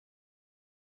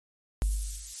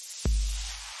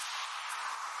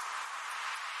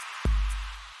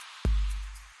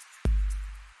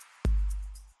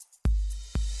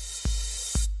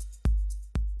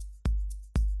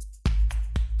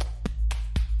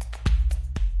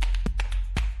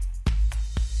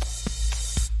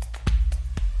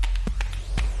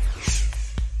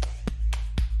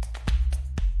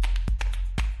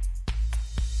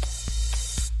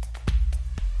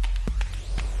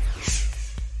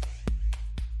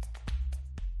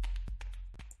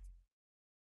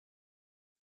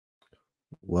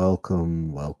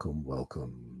Welcome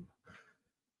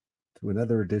to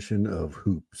another edition of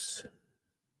Hoops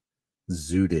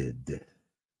Zooted.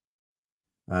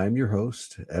 I'm your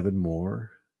host, Evan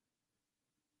Moore,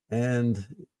 and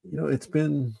it's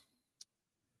been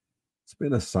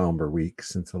a somber week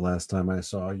since the last time I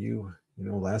saw you.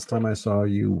 Last time I saw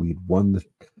you, we'd won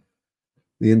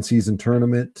the in-season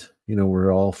tournament.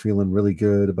 We're all feeling really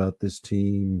good about this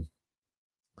team.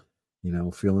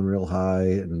 Feeling real high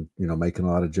and making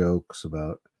a lot of jokes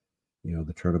about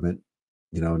the tournament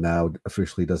now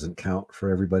officially doesn't count for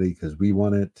everybody because we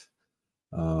won it.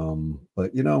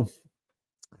 But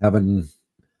having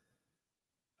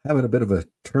having a bit of a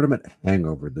tournament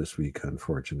hangover this week,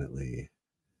 unfortunately.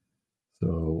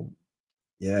 So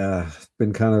yeah, it's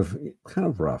been kind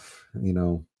of rough,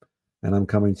 and I'm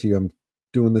coming to you. I'm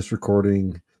doing this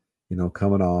recording,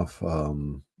 coming off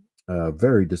a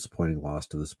very disappointing loss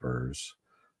to the Spurs.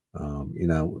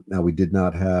 Now we did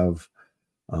not have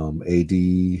AD.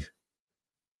 We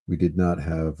did not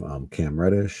have Cam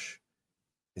Reddish,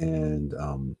 and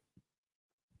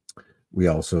we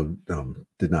also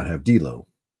did not have D'Lo.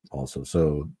 Also,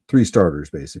 so three starters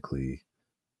basically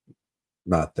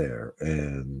not there,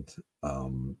 and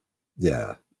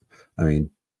yeah, I mean,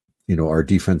 our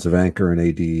defensive anchor in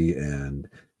AD, and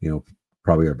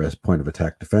probably our best point of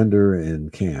attack defender in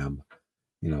Cam,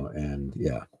 and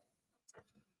yeah,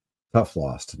 tough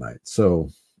loss tonight. So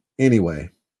anyway,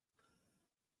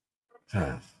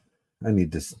 I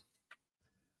need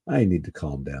to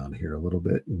calm down here a little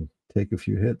bit and take a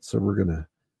few hits. So we're gonna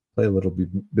play a little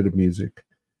bit of music,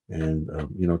 and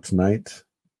tonight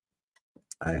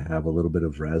I have a little bit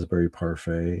of raspberry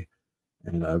parfait,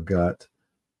 and I've got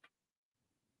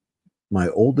my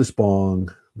oldest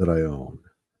bong that I own,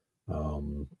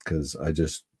 because I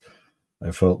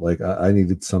felt like I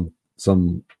needed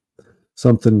something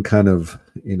kind of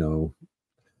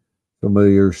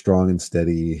familiar, strong and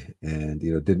steady, and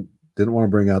didn't want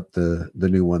to bring out the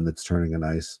new one that's turning a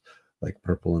nice like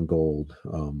purple and gold,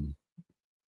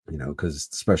 because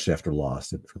especially after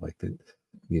Lost, it felt like they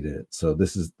needed it. So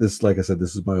this like I said,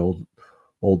 this is my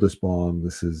oldest bong.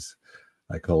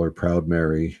 I call her Proud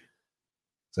Mary.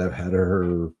 So I've had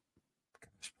her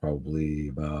probably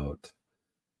about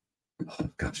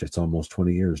it's almost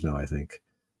 20 years now, I think.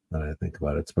 That I think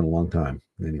about it. It's been a long time.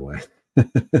 Anyway.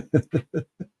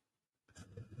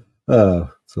 So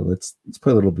let's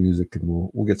play a little music and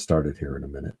we'll get started here in a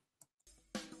minute.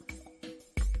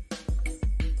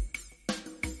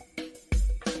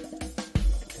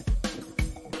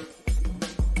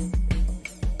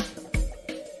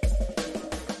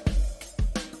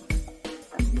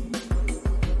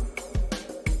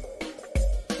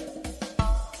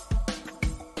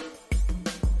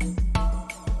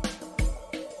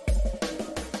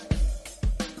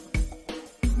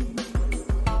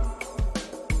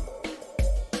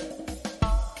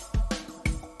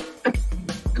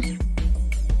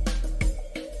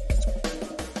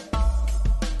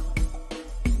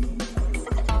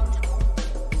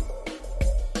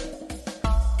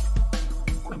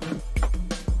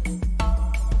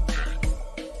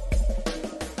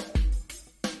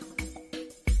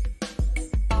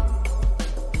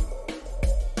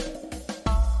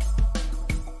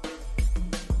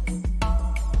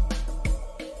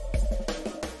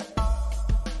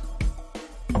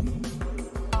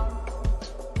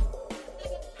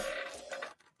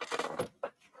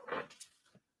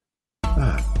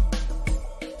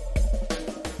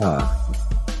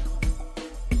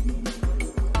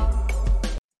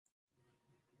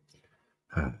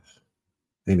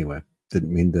 Anyway,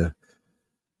 didn't mean to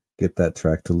get that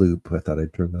track to loop. I thought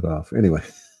I'd turn that off. Anyway.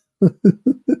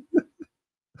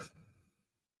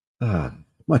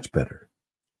 Much better.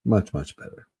 Much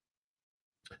better.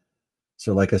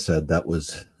 So like I said, that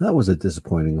was a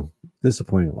disappointing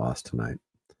loss tonight.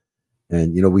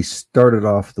 And we started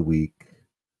off the week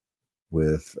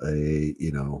with a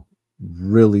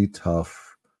really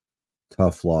tough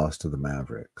loss to the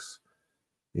Mavericks.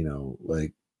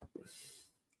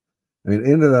 It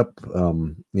ended up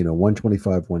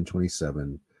 125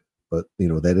 127, but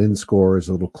that end score is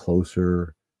a little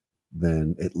closer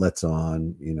than it lets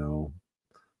on.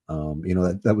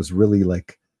 That was really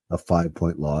like a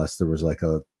 5-point loss. There was like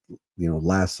a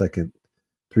last second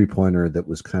 3-pointer that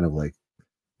was kind of like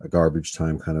a garbage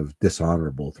time, kind of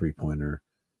dishonorable 3-pointer,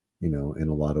 in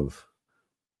a lot of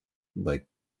like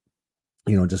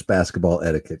just basketball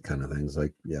etiquette kind of things,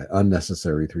 like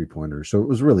unnecessary 3-pointers. So it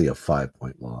was really a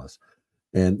 5-point loss.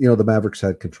 And the Mavericks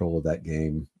had control of that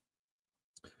game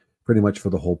pretty much for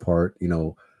the whole part,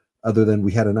 other than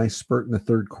we had a nice spurt in the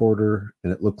third quarter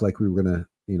and it looked like we were gonna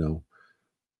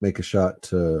make a shot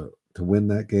to to win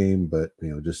that game, but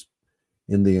just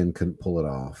in the end couldn't pull it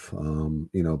off.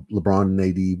 LeBron and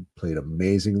AD played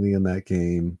amazingly in that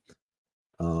game.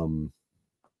 Um,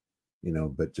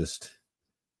 but just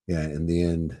yeah, in the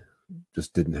end,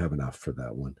 just didn't have enough for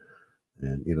that one.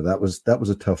 And that was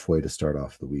a tough way to start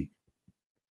off the week.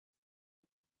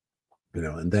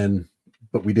 And then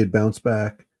but we did bounce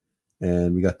back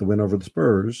and we got the win over the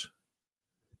Spurs.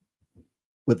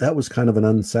 But that was kind of an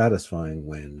unsatisfying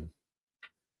win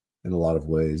in a lot of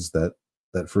ways, that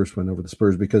first win over the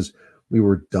Spurs, because we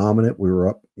were dominant. We were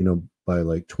up, by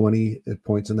like 20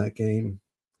 points in that game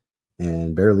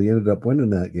and barely ended up winning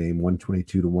that game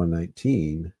 122 to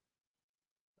 119,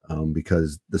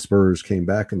 because the Spurs came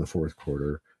back in the fourth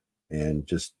quarter and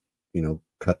just,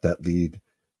 cut that lead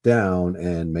down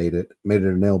and made it a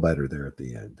nail biter there at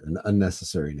the end, an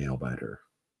unnecessary nail biter.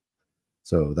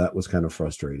 So that was kind of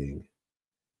frustrating,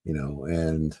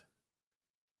 and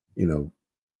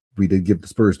we did give the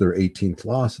Spurs their 18th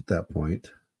loss at that point.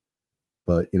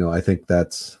 But, I think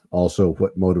that's also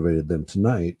what motivated them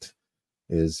tonight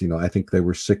is, I think they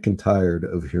were sick and tired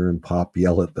of hearing Pop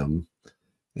yell at them.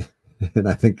 And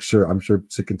I'm sure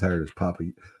sick and tired as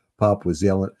Pop was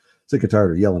sick and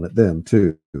tired of yelling at them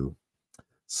too.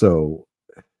 So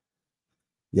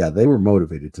yeah, they were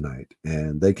motivated tonight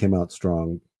and they came out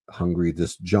strong, hungry,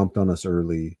 just jumped on us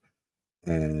early.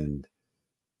 And,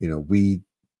 we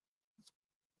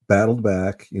battled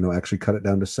back, actually cut it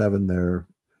down to 7 there,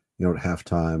 at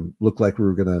halftime. Looked like we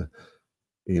were going to,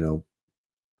 you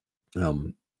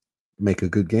make a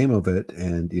good game of it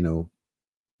and,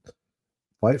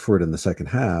 fight for it in the second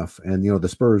half. And, the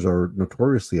Spurs are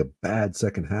notoriously a bad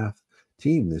second half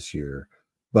team this year,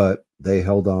 but they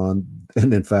held on.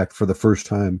 And in fact, for the first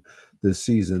time this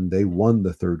season, they won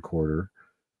the third quarter.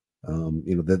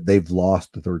 That they've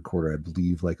lost the third quarter, I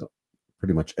believe, like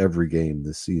pretty much every game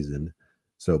this season.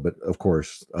 So, but of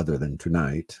course, other than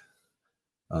tonight,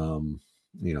 so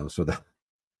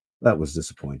that was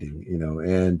disappointing,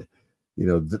 and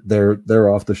they're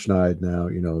off the schneid now.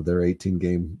 Their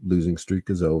 18-game losing streak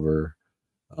is over.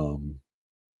 um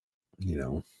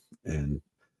and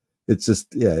it's just,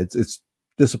 yeah, it's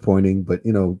disappointing, but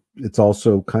it's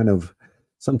also kind of,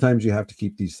 sometimes you have to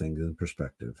keep these things in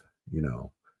perspective.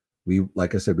 We,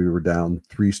 like I said, we were down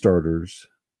 3 starters.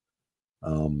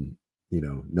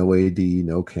 No AD,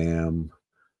 no Cam,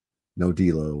 no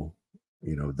D'Lo.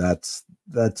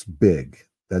 That's big.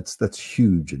 That's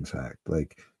huge. In fact,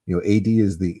 like, AD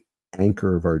is the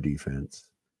anchor of our defense.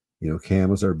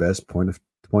 Cam is our best point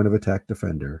of attack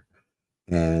defender.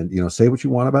 And say what you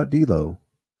want about D'Lo,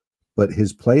 but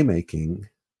his playmaking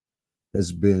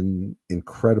has been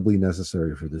incredibly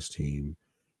necessary for this team,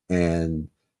 and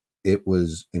it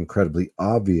was incredibly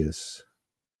obvious,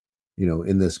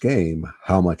 in this game,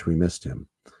 how much we missed him.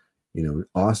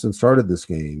 Austin started this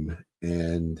game,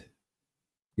 and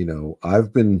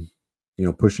I've been,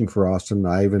 pushing for Austin.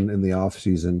 I even in the off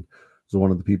season was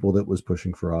one of the people that was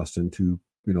pushing for Austin to,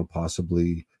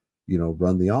 possibly,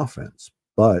 run the offense.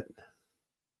 But,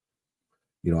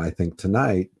 I think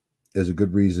tonight is a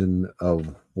good reason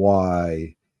of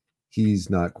why he's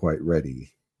not quite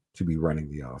ready to be running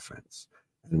the offense.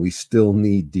 And we still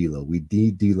need D'Lo. We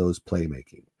need D'Lo's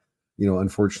playmaking.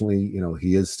 Unfortunately,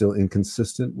 he is still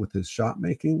inconsistent with his shot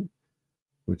making,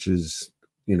 which is,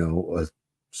 a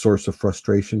source of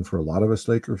frustration for a lot of us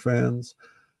Laker fans.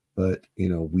 But,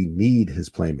 we need his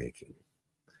playmaking.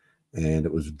 And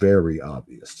it was very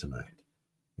obvious tonight.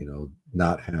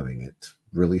 Not having it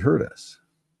really hurt us.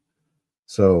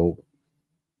 So,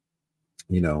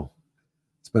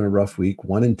 it's been a rough week,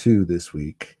 1-2 this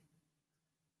week.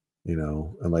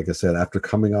 And like I said, after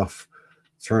coming off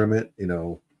tournament,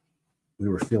 we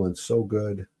were feeling so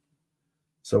good,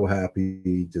 so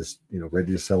happy, just,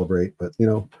 ready to celebrate. But,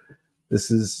 this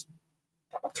is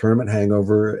tournament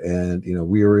hangover, and,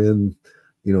 we are in,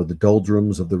 the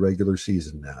doldrums of the regular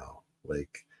season now.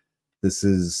 Like, this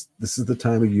is the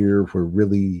time of year where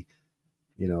really,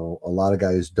 a lot of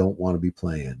guys don't want to be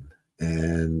playing.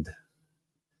 And,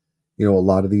 a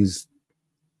lot of these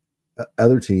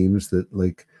other teams that,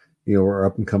 like, are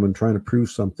up and coming, trying to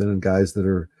prove something, and guys that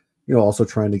are, also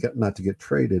trying to get, not to get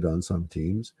traded on some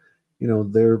teams, you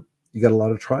got a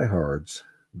lot of tryhards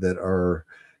that are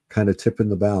kind of tipping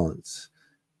the balance.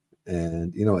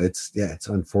 And, it's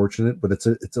unfortunate, but it's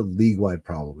a league-wide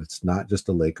problem. It's not just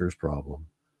a Lakers problem.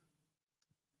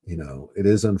 It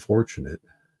is unfortunate,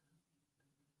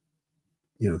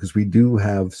 because we do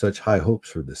have such high hopes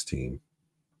for this team.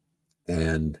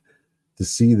 And to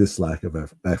see this lack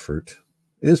of effort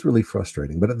is really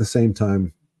frustrating. But at the same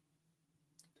time,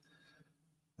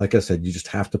 like I said, you just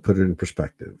have to put it in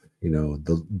perspective.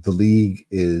 The league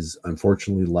is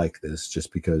unfortunately like this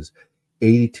just because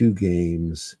 82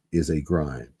 games is a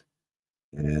grind.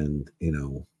 And,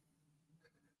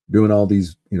 doing all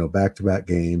these, back-to-back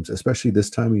games, especially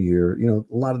this time of year, a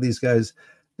lot of these guys,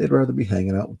 they'd rather be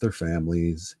hanging out with their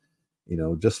families,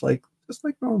 just like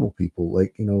normal people,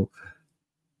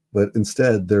 but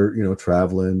instead they're,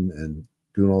 traveling and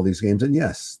doing all these games. And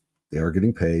yes, they are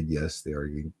getting paid. Yes, they are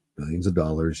getting millions of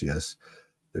dollars. Yes,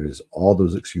 there's all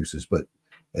those excuses. But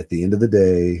at the end of the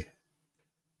day,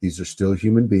 these are still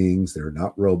human beings. They're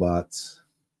not robots.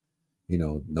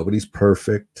 Nobody's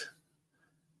perfect.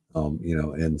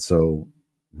 And so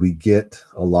we get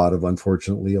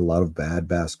unfortunately, a lot of bad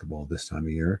basketball this time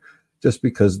of year just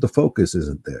because the focus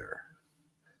isn't there,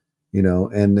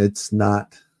 and it's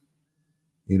not,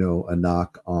 a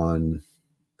knock on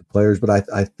the players, but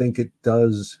I think it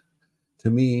does, to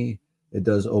me, it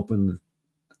does open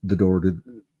the door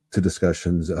to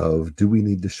discussions of, do we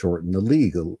need to shorten the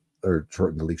league,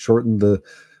 shorten the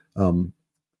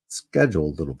schedule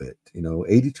a little bit?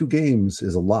 82 games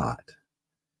is a lot,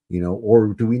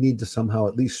 or do we need to somehow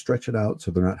at least stretch it out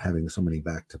so they're not having so many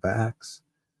back-to-backs?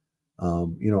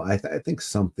 I think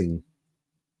something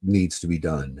needs to be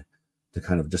done to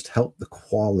kind of just help the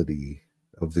quality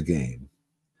of the game,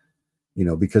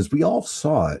 because we all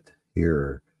saw it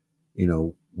here,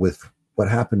 with what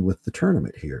happened with the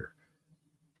tournament here.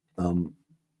 The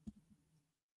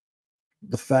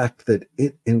fact that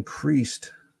it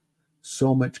increased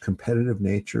so much competitive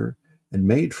nature and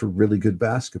made for really good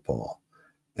basketball.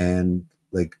 And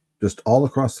just all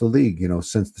across the league,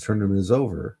 since the tournament is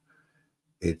over,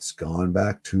 it's gone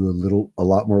back to a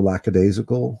lot more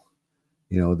lackadaisical,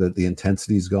 that the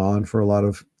intensity's gone for a lot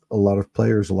of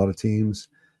players, a lot of teams,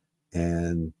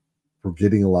 and we're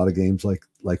getting a lot of games like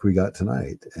we got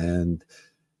tonight. And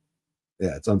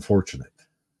yeah, it's unfortunate,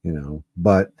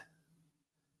 but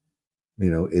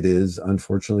it is,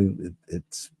 unfortunately,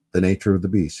 it's the nature of the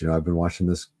beast. I've been watching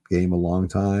this game a long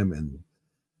time, and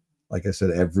like I said,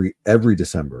 every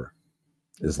December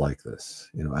is like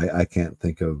this. I can't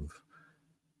think of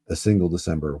a single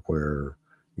December where,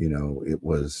 it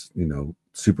was,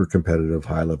 super competitive,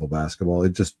 high level basketball.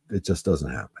 It just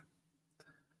doesn't happen.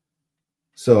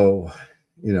 So,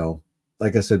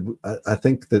 like I said, I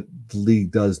think that the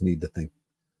league does need to think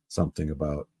something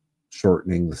about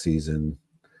shortening the season,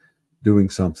 doing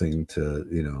something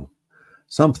to,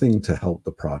 something to help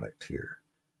the product here,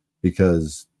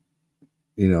 because,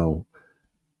 they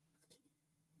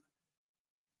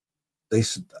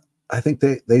I think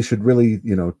they should really,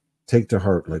 take to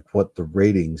heart what the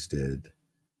ratings did,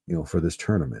 for this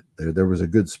tournament. There was a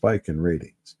good spike in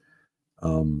ratings.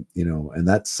 And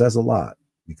that says a lot,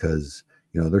 because,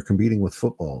 they're competing with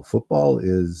football. Football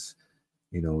is,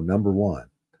 number one,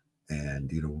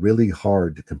 and, really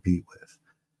hard to compete with.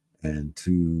 And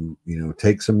to,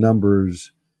 take some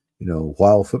numbers,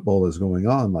 while football is going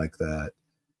on like that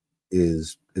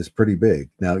is pretty big.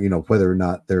 Now, whether or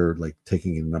not they're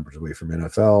taking any numbers away from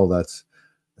NFL,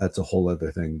 that's a whole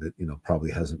other thing that,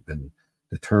 probably hasn't been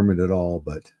determined at all.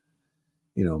 But,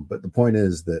 but the point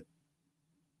is that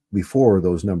before,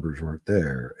 those numbers weren't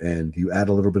there, and you add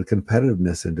a little bit of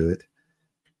competitiveness into it,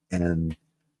 and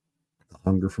the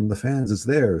hunger from the fans is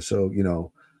there. So,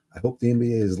 I hope the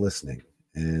NBA is listening,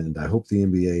 and I hope the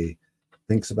NBA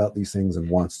thinks about these things and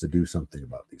wants to do something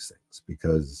about these things,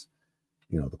 because,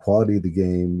 the quality of the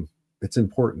game, it's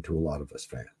important to a lot of us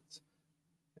fans.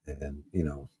 And,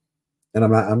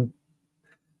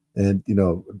 and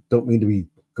don't mean to be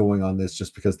going on this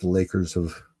just because the Lakers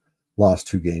have lost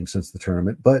 2 games since the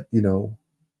tournament, but,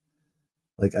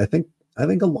 I think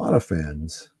a lot of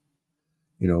fans,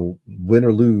 win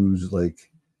or lose,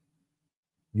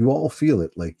 you all feel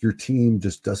it. Your team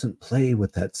just doesn't play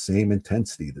with that same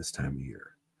intensity this time of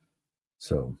year.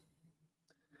 So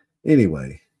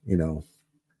anyway,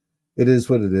 it is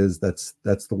what it is. That's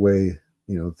the way,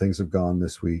 things have gone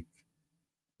this week,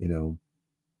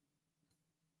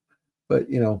 but,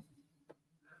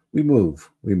 we move.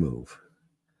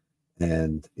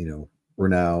 And, we're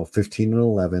now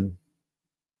 15-11.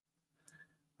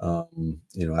 I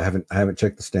haven't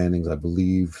checked the standings. I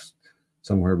believe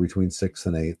somewhere between 6th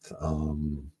and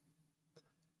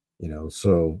 8th.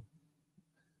 So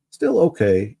still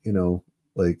okay,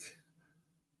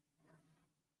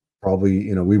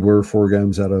 probably, we were 4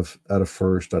 games out of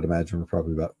first. I'd imagine we're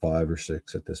probably about 5 or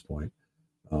 6 at this point.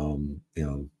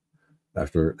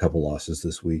 After a couple losses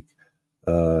this week.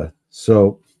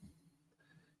 So,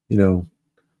 it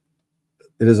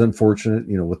is unfortunate,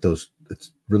 with those,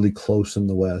 it's really close in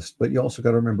the West, but you also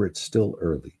got to remember it's still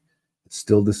early. It's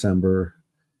still December.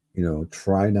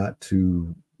 try not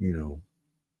to,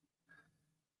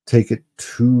 take it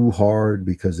too hard,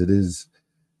 because it is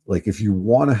like, if you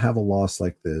want to have a loss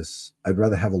like this, I'd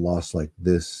rather have a loss like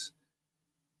this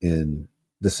in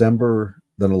December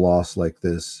than a loss like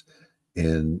this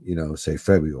in, say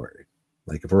February.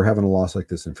 Like if we're having a loss like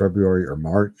this in February or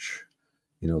March,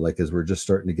 like as we're just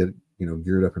starting to get,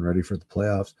 geared up and ready for the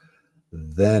playoffs,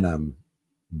 then I'm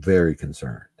very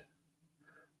concerned.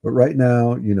 But right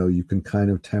now, you can kind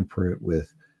of temper it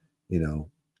with, you know,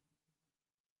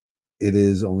 it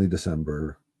is only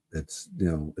December. It's,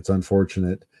 it's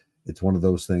unfortunate. It's one of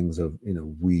those things of,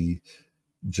 we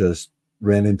just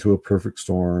ran into a perfect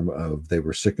storm of, they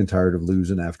were sick and tired of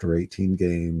losing after 18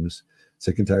 games,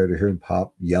 sick and tired of hearing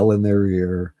Pop yell in their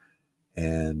ear.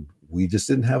 And we just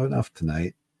didn't have enough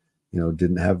tonight,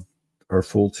 didn't have our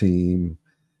full team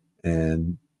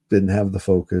and didn't have the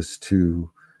focus to,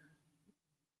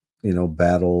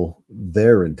 battle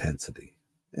their intensity.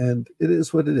 And it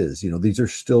is what it is. These are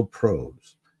still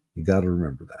pros. You got to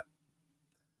remember that.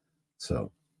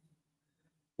 So,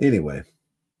 anyway,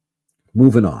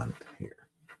 moving on here.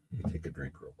 Let me take a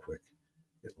drink real quick.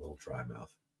 Get a little dry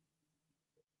mouth.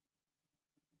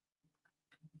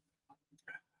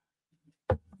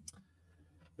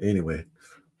 Anyway,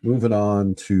 moving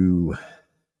on to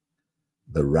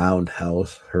the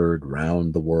roundhouse heard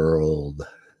round the world.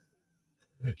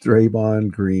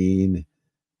 Draymond Green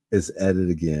is at it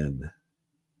again.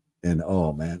 And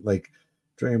oh man, like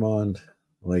Draymond,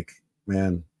 like,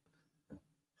 man,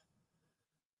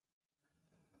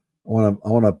 I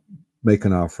wanna make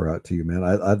an offer out to you, man.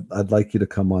 I'd like you to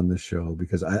come on this show,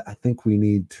 because I think we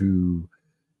need to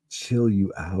chill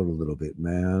you out a little bit,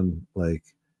 man. Like,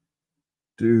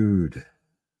 dude,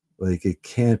 like it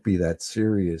can't be that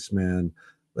serious, man.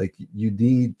 Like you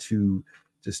need to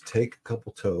just take a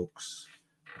couple tokes.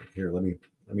 Here, let me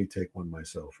take one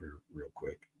myself here real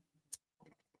quick.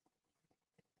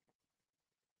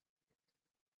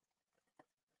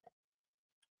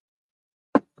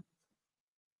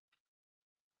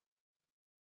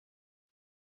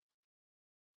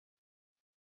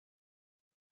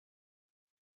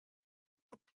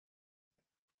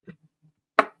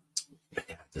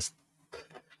 Yeah, just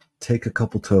take a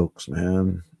couple tokes,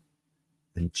 man,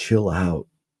 and chill out.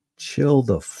 Chill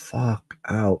the fuck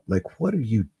out. Like, what are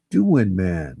you doing,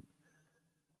 man?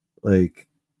 Like,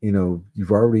 you've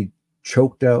already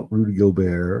choked out Rudy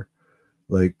Gobert,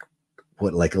 like,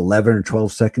 what, like 11 or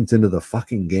 12 seconds into the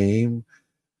fucking game.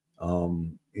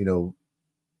 Fucking,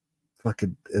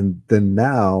 and then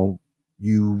now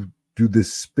you do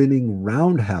this spinning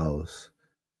roundhouse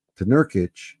to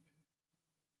Nurkic,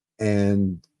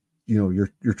 and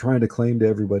you're trying to claim to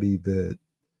everybody that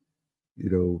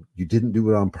you didn't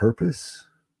do it on purpose.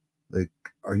 Like,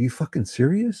 are you fucking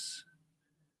serious?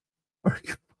 Are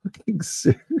you fucking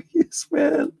serious,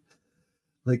 man?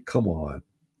 Like, come on,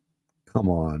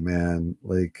 man.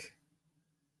 Like,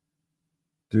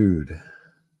 dude.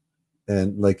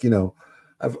 And like,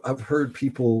 I've heard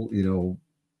people,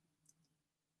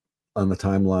 on the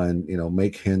timeline,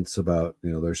 make hints about,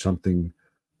 there's something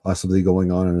possibly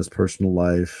going on in his personal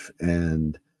life.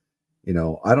 And,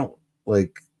 I don't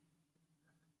like,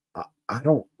 I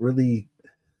don't really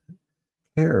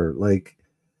care. Like,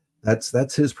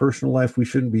 that's his personal life. We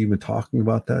shouldn't be even talking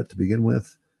about that to begin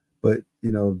with. But,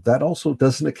 that also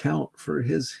doesn't account for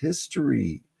his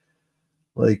history.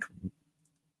 Like,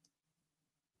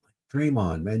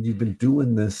 Draymond, man, you've been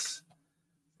doing this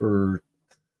for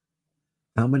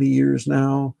how many years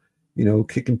now?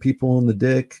 Kicking people in the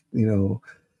dick,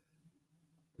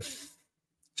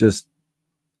 just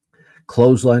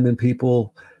clotheslining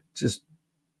people, just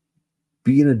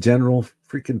being a general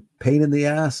freaking pain in the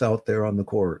ass out there on the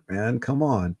court, man. Come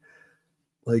on.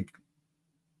 Like,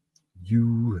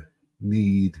 you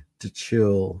need to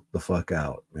chill the fuck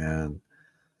out, man.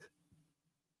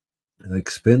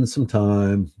 Like, spend some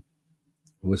time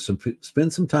with some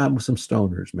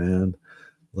stoners, man.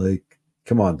 Like,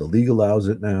 come on, the league allows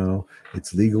it now.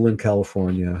 It's legal in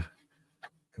California.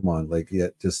 Come on, like, yeah,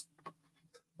 just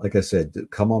like I said,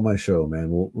 come on my show, man.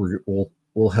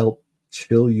 We'll help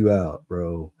chill you out,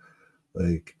 bro.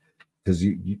 Like, because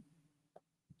you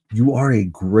are a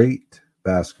great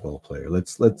basketball player.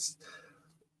 Let's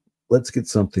get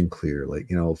something clear. Like,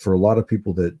 for a lot of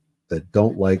people that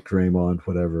don't like Draymond,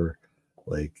 whatever,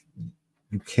 like,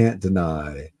 you can't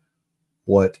deny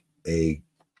what a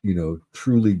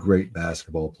truly great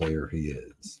basketball player he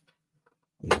is.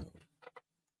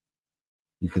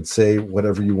 You can say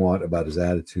whatever you want about his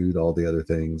attitude, all the other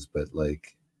things, but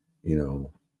like, you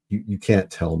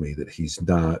can't tell me that he's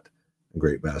not a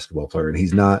great basketball player. And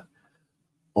he's not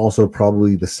also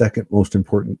probably the second most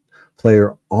important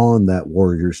player on that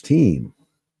Warriors team,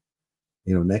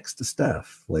 next to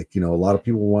Steph. Like, a lot of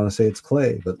people want to say it's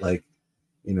Clay, but like,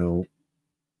 you know,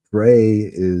 Dre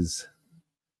is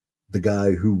the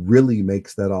guy who really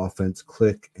makes that offense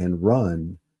click and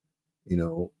run, you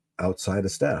know, outside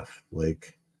of Steph.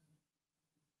 Like,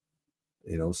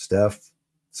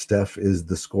 Steph is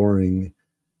the scoring,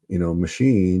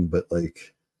 machine, but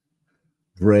like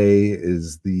Dre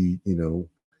is the,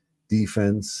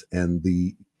 defense and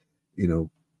the, you know,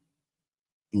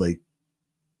 like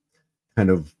kind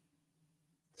of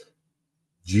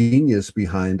genius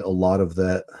behind a lot of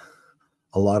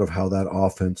how that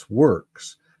offense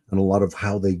works, and a lot of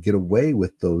how they get away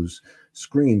with those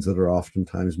screens that are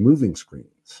oftentimes moving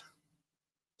screens.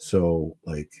 So,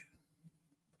 like,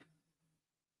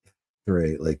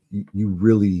 Dre, like you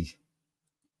really,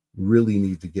 really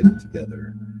need to get it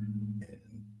together. And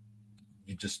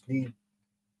you just need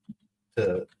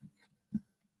to,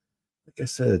 like I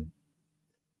said,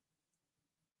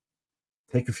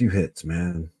 take a few hits,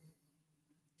 man.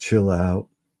 Chill out.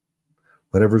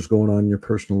 Whatever's going on in your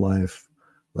personal life,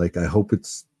 like I hope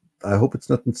it's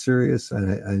nothing serious.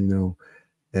 I know,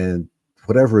 and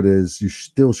whatever it is, you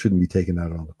still shouldn't be taking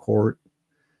out on the court.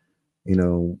 You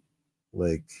know,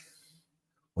 like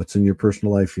what's in your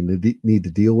personal life you need to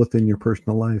deal with in your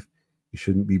personal life. You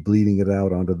shouldn't be bleeding it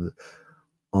out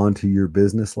onto your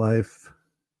business life.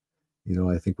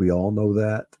 I think we all know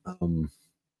that.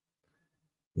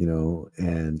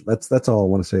 And that's all I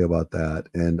want to say about that.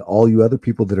 And all you other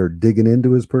people that are digging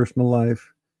into his personal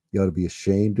life, you ought to be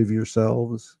ashamed of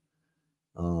yourselves.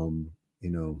 Um, you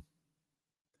know,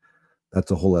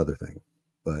 that's a whole other thing.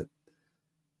 But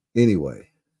anyway,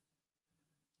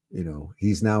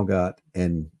 he's now got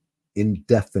an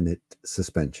indefinite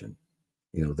suspension.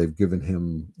 They've given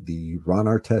him the Ron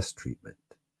Artest treatment.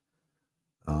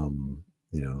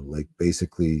 Like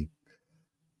basically,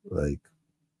 like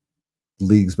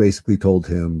leagues basically told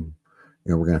him,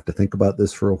 we're gonna have to think about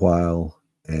this for a while,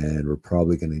 and we're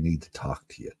probably gonna need to talk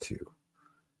to you too.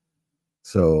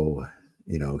 So,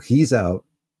 he's out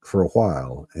for a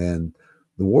while, and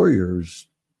the Warriors,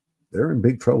 they're in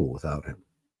big trouble without him.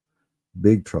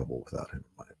 Big trouble without him,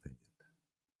 in my opinion.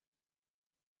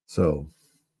 So,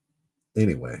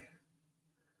 anyway,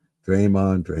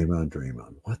 Draymond,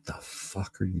 what the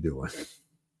fuck are you doing?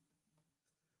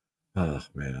 Oh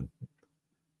man,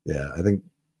 yeah. I think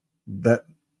that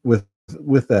with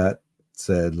that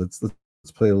said, let's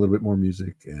play a little bit more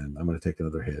music, and I'm going to take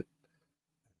another hit.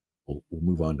 We'll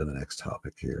move on to the next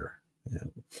topic here.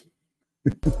 And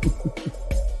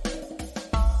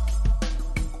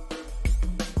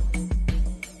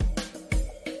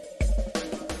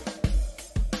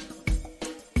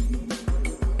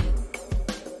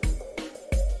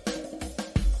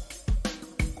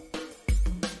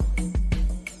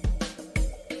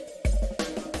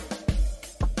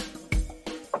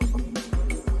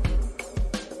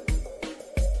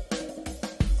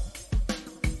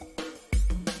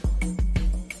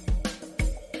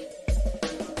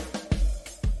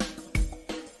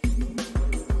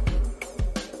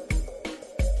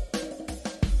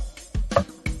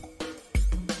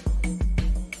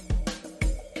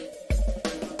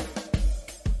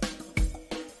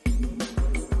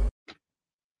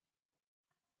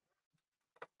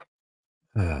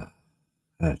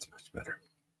that's much better.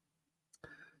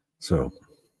 So,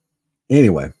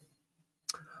 anyway,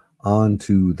 on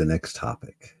to the next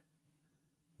topic.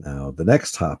 Now, the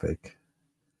next topic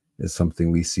is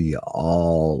something we see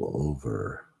all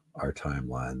over our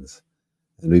timelines.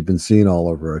 And we've been seeing all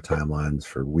over our timelines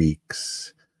for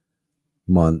weeks,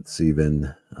 months,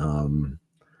 even. And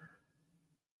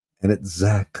it's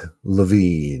Zach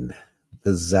LaVine,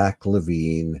 the Zach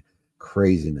LaVine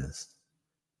craziness,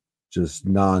 just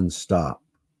nonstop.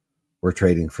 We're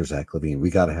trading for Zach LaVine. We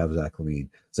got to have Zach LaVine.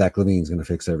 Zach LaVine's going to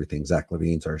fix everything. Zach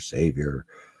LaVine's our savior.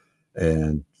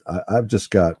 And I've just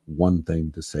got one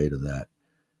thing to say to that,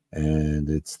 and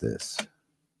it's this.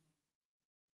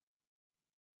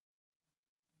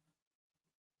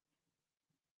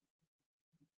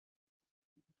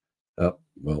 Oh,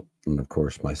 well, and of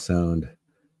course, my sound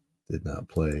did not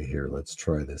play here. Let's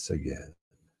try this again.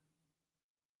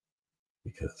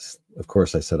 Because, of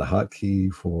course, I set a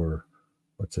hotkey for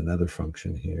what's another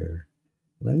function here.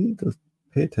 And I need to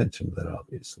pay attention to that,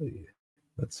 obviously.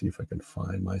 Let's see if I can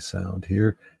find my sound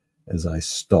here as I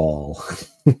stall.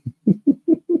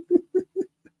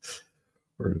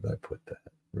 Where did I put that?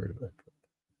 Where did I put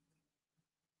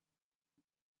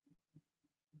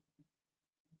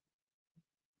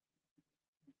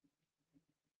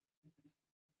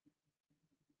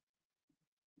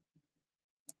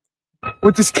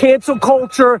with this cancel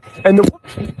culture and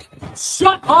the...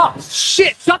 Shut up!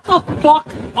 Shit! Shut the fuck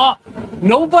up!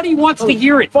 Nobody wants to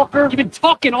hear it, fucker. You've been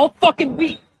talking all fucking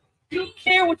week. You don't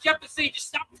care what you have to say. Just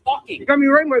stop talking. You got me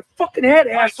right in my fucking head,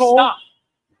 asshole. Stop.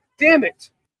 Damn it.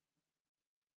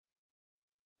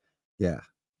 Yeah,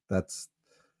 that's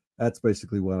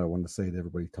basically what I want to say to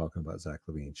everybody talking about Zach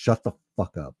LaVine. Shut the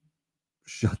fuck up.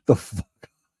 Shut the fuck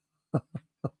up.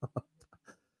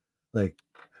 Like,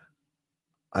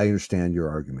 I understand your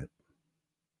argument.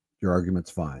 Your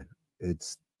argument's fine.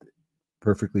 It's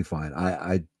perfectly fine.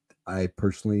 I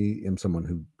personally am someone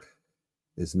who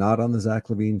is not on the Zach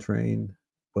LaVine train,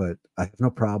 but I have no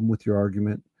problem with your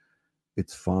argument.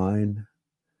 It's fine.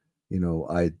 You know,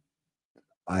 I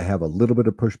have a little bit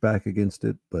of pushback against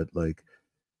it, but like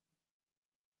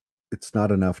it's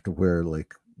not enough to where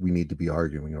like we need to be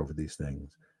arguing over these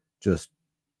things. Just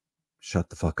shut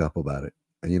the fuck up about it.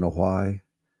 And you know why?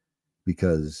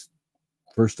 Because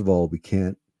first of all, we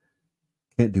can't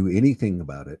do anything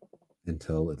about it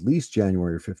until at least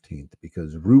January 15th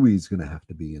because Rui's going to have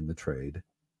to be in the trade.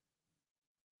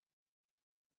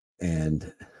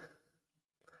 And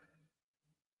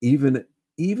even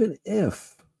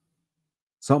if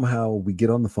somehow we get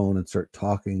on the phone and start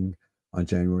talking on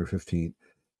January 15th,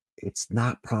 it's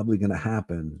not probably going to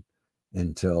happen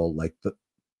until like the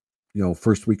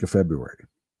first week of February.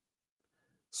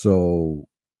 So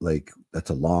like that's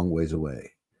a long ways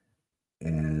away.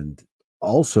 And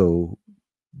also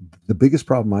the biggest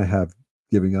problem I have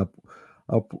giving him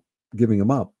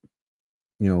up,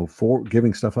 for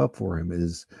giving stuff up for him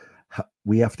is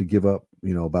we have to give up,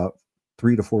 about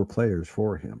 3 to 4 players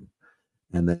for him.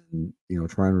 And then,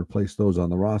 try and replace those on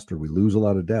the roster. We lose a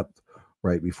lot of depth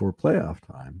right before playoff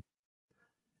time.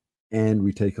 And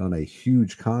we take on a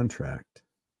huge contract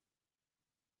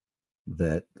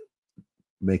that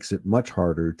makes it much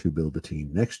harder to build a team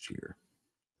next year.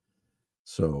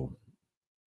 So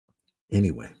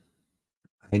anyway,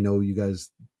 I know you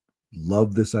guys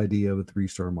love this idea of a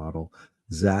 3-star model.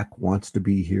 Zach wants to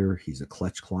be here. He's a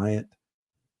Clutch client.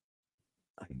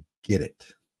 I get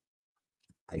it.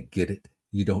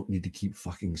 You don't need to keep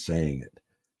fucking saying it.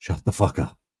 Shut the fuck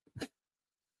up.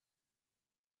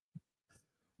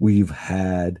 We've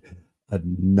had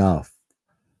enough.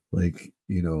 Like,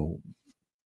 you're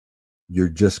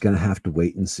just going to have to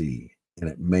wait and see. And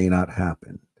it may not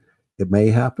happen. It may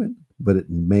happen, but it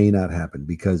may not happen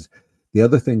because the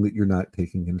other thing that you're not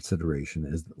taking into consideration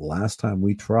is that the last time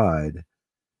we tried,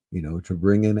 to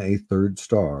bring in a 3rd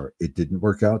star, it didn't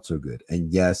work out so good.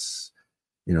 And yes,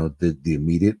 the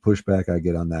immediate pushback I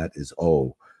get on that is,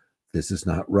 oh, this is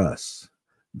not Russ.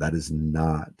 That is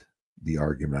not the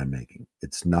argument I'm making.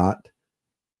 It's not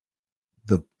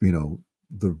the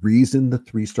reason the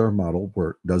 3-star model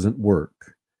doesn't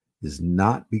work is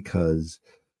not because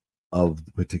of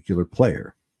the particular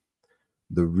player.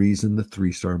 The reason the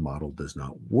 3-star model does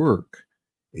not work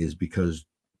is because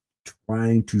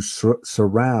trying to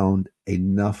surround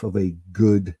enough of a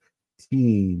good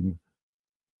team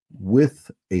with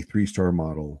a 3-star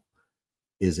model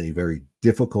is a very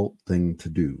difficult thing to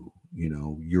do.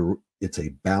 It's a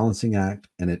balancing act,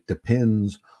 and it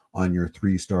depends on your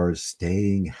 3 stars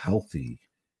staying healthy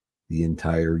the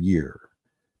entire year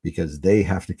because they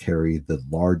have to carry the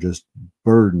largest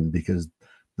burden because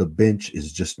the bench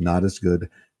is just not as good,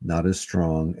 not as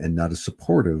strong, and not as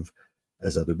supportive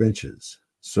as other benches.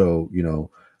 So,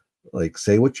 like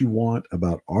say what you want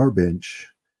about our bench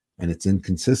and its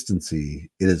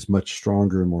inconsistency, it is much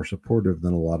stronger and more supportive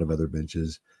than a lot of other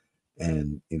benches.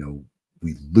 And,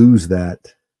 we lose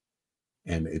that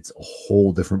and it's a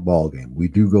whole different ball game. We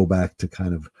do go back to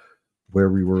kind of where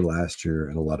we were last year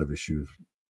and a lot of issues,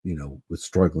 with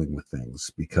struggling with things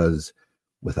because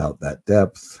without that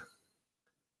depth,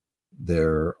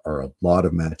 there are a lot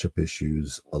of matchup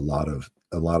issues, a lot of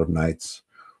nights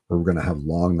where we're going to have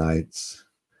long nights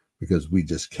because we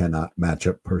just cannot match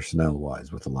up personnel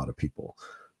wise with a lot of people.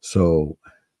 So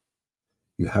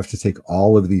you have to take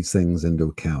all of these things into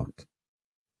account,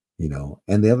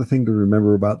 and the other thing to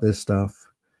remember about this stuff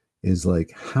is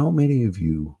like, how many of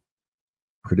you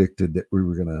predicted that we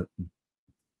were going to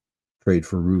trade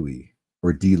for Rui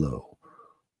or D'Lo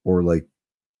or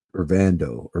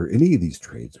Vando or any of these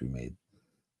trades we made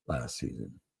last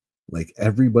season? Like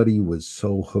everybody was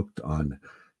so hooked on,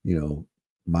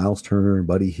 Miles Turner and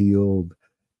Buddy Hield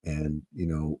and,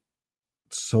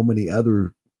 so many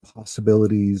other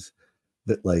possibilities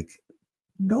that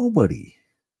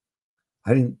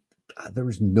there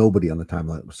was nobody on the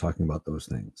timeline that was talking about those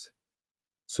things.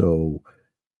 So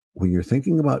when you're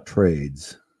thinking about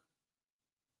trades,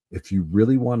 if you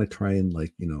really want to try and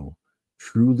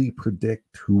truly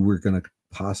predict who we're going to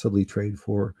possibly trade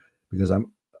for, because I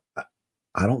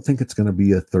don't think it's going to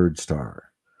be a third star.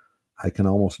 I can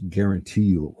almost guarantee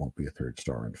you it won't be a third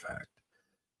star, in fact.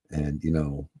 And,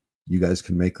 you guys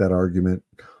can make that argument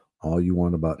all you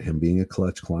want about him being a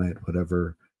clutch client,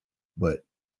 whatever. But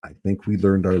I think we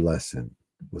learned our lesson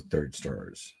with third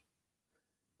stars.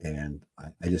 And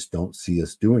I just don't see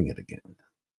us doing it again.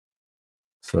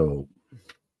 So,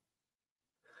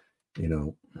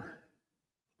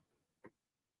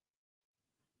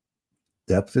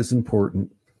 depth is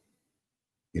important,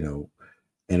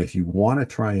 and if you want to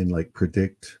try and like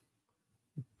predict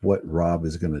what Rob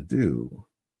is going to do,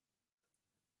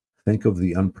 think of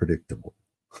the unpredictable,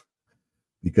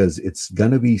 because it's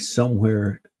going to be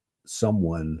someone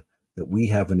that we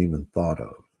haven't even thought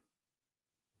of.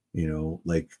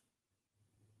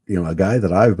 A guy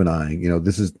that I've been eyeing,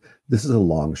 this is a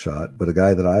long shot, but a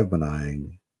guy that I've been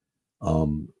eyeing,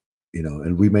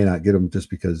 and we may not get him just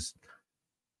because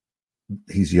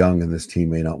he's young and this team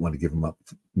may not want to give him up,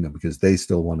 because they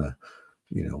still want to,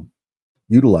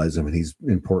 utilize him and he's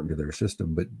important to their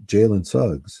system. But Jalen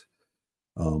Suggs,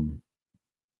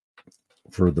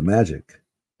 for the Magic,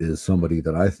 is somebody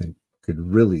that I think could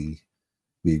really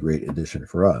be a great addition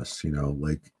for us.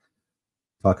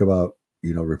 Talk about,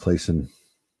 replacing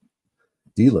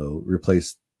D'Lo,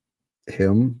 replace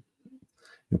him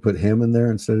and put him in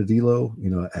there instead of D'Lo,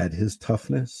 add his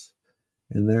toughness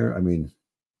in there. I mean,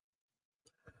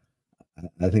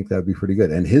 I think that'd be pretty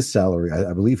good. And his salary,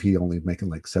 I believe he only making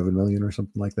like $7 million or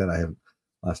something like that. I haven't,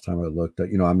 last time I looked at,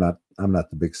 I'm not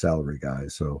the big salary guy.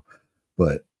 So,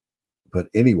 but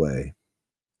anyway,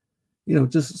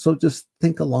 just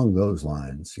think along those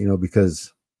lines,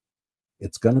 because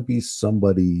it's going to be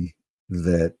somebody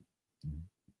that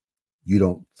you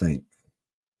don't think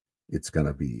it's going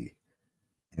to be.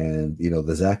 And,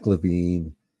 the Zach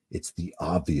LaVine, it's the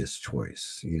obvious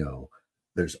choice,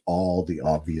 there's all the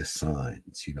obvious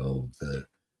signs,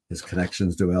 his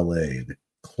connections to LA, the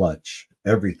clutch,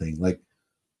 everything,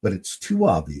 but it's too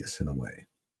obvious in a way.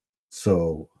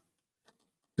 So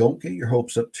don't get your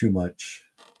hopes up too much.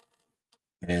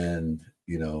 And,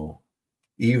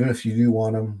 even if you do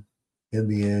want him in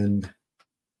the end,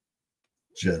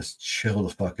 just chill the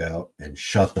fuck out and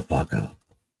shut the fuck up.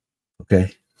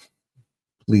 Okay?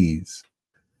 Please.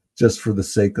 Just for the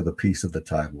sake of the piece of the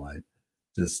timeline.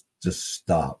 Just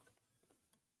stop.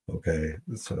 Okay?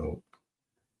 So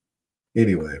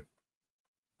anyway,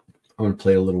 I'm going to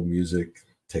play a little music,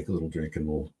 take a little drink, and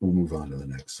we'll move on to the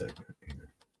next segment here.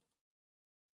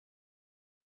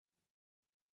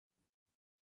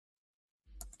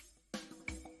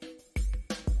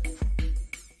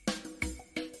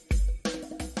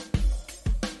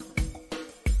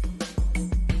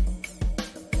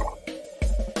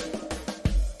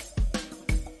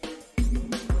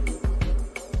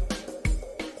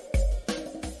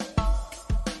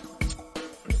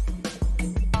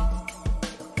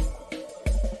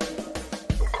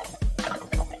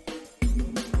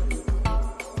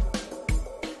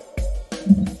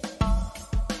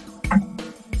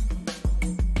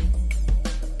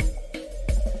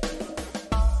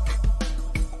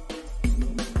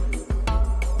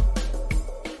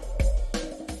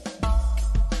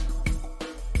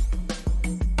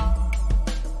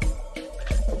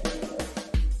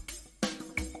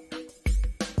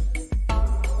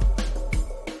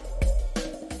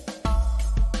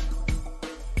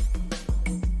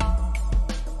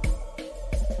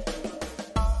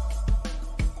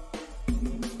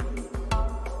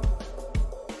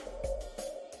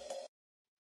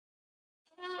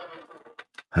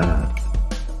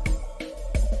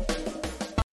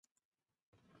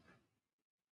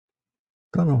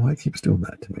 Don't know why it keeps doing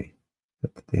that to me.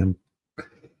 Damn.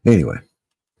 Anyway.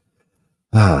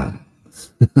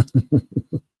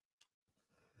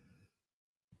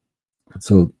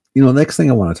 So, next thing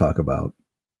I want to talk about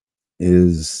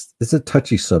is it's a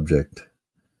touchy subject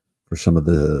for some of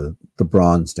the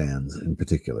Bron stands in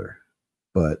particular,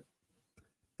 but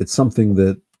it's something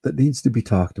that needs to be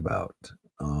talked about.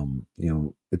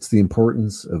 It's the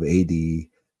importance of AD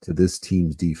to this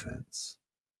team's defense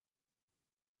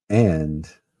and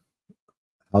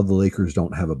how the Lakers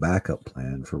don't have a backup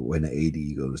plan for when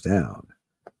AD goes down.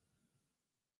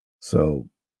 So,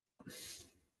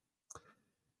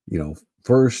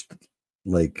 first,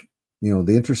 the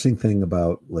interesting thing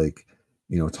about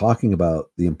talking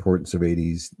about the importance of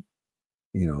AD's,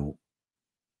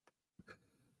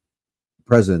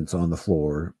 presence on the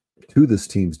floor to this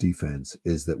team's defense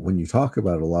is that when you talk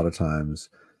about it, a lot of times,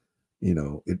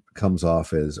 it comes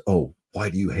off as, oh, why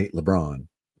do you hate LeBron?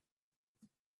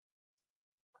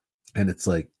 And it's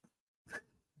like,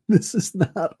 this is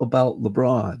not about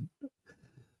LeBron.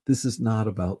 This is not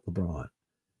about LeBron.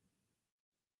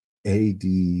 AD,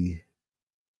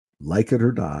 like it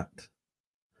or not,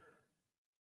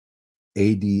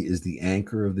 AD is the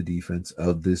anchor of the defense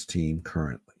of this team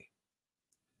currently.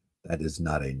 That is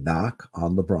not a knock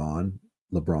on LeBron.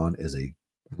 LeBron is a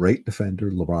great defender.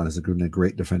 LeBron has been a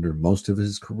great defender most of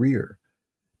his career.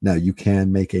 Now, you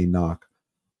can make a knock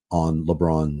on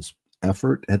LeBron's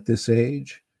effort at this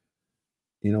age,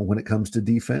 when it comes to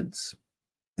defense.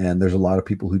 And there's a lot of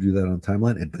people who do that on the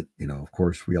timeline. But, of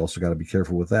course, we also got to be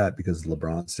careful with that because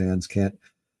LeBron fans can't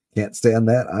stand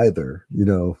that either.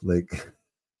 Like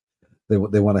they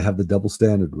want to have the double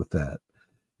standard with that.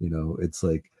 It's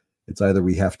like, it's either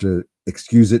we have to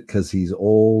excuse it because he's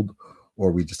old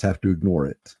or we just have to ignore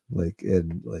it.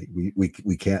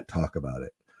 We can't talk about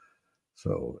it.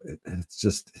 So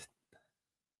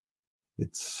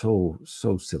it's so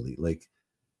silly.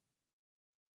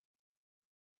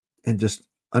 And just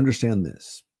understand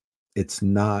this. It's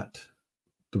not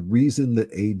the reason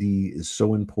that AD is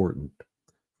so important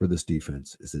for this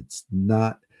defense is it's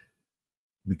not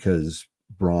because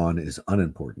Braun is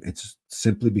unimportant. It's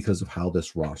simply because of how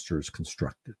this roster is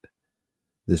constructed.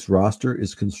 This roster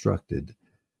is constructed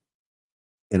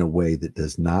in a way that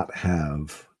does not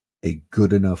have a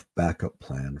good enough backup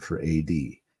plan for AD.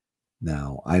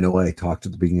 Now, I know I talked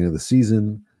at the beginning of the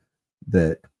season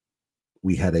that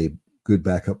we had a good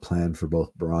backup plan for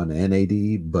both Braun and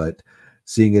AD, but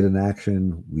seeing it in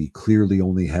action, we clearly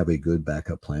only have a good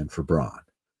backup plan for Braun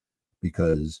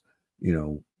because,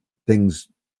 things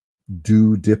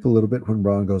do dip a little bit when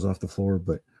Braun goes off the floor,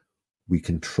 but we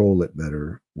control it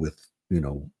better with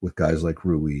guys like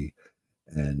Rui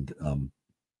and,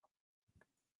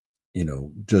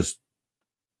 just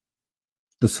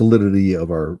the solidity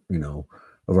of our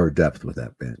depth with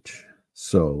that bench.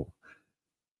 So,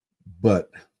 but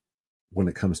when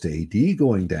it comes to AD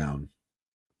going down,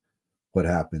 what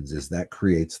happens is that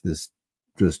creates this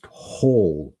just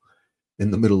hole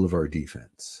in the middle of our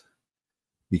defense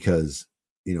because,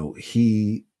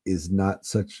 he is not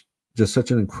such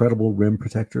an incredible rim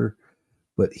protector,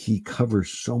 but he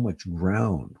covers so much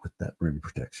ground with that rim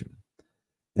protection.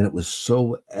 And it was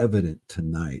so evident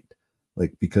tonight,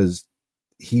 because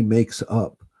he makes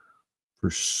up for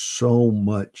so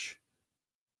much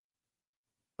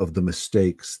of the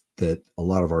mistakes that a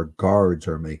lot of our guards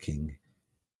are making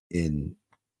in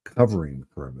covering the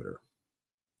perimeter.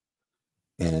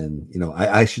 And,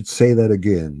 I should say that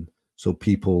again so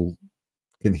people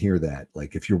can hear that.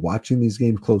 If you're watching these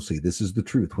games closely, this is the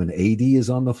truth. When AD is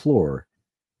on the floor,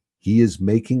 he is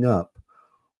making up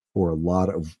for a lot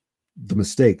of the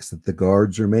mistakes that the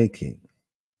guards are making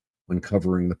when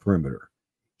covering the perimeter.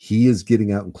 He is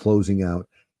getting out and closing out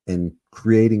and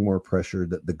creating more pressure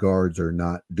that the guards are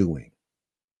not doing.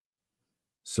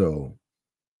 So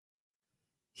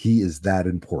he is that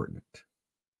important.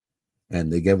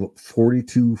 And they gave up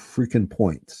 42 freaking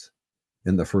points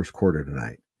in the first quarter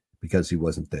tonight because he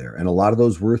wasn't there. And a lot of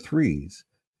those were threes.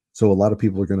 So a lot of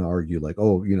people are going to argue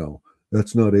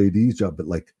that's not AD's job. But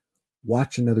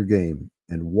watch another game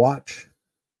and watch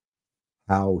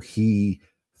how he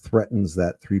threatens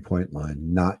that 3-point line,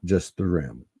 not just the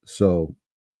rim. So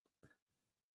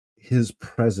his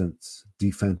presence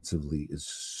defensively is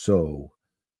so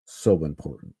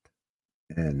important.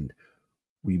 And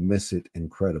we miss it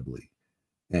incredibly.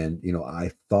 And,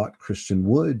 I thought Christian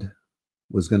Wood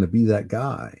was going to be that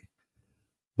guy.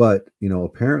 But,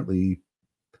 apparently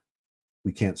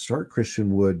we can't start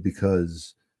Christian Wood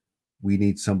because we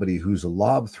need somebody who's a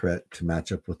lob threat to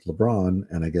match up with LeBron.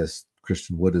 And I guess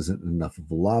Christian Wood isn't enough of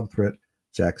a lob threat.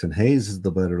 Jackson Hayes is the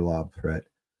better lob threat.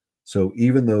 So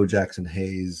even though Jackson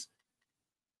Hayes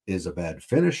is a bad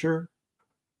finisher,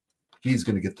 he's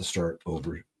going to get the start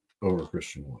over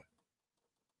Christian Wood.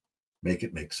 Make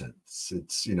it make sense.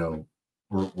 It's,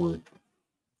 we're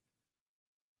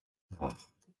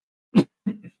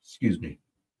excuse me.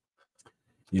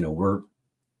 We're,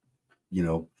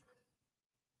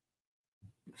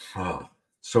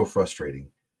 so frustrating.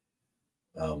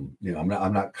 I'm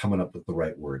not coming up with the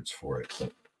right words for it,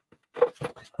 but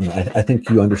I think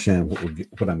you understand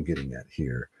what I'm getting at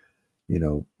here.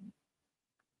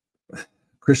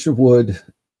 Christian Wood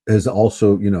has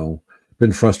also,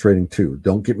 been frustrating too.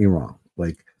 Don't get me wrong.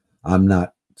 I'm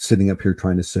not sitting up here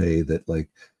trying to say that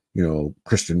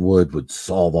Christian Wood would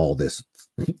solve all this.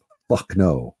 Fuck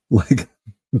no.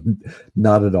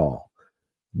 Not at all.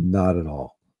 Not at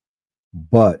all.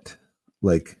 But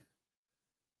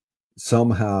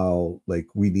somehow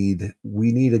we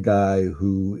need a guy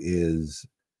who is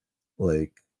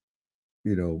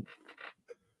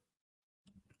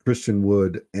Christian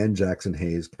Wood and Jackson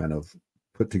Hayes kind of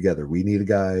put together. We need a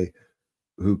guy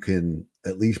who can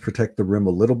at least protect the rim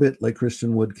a little bit like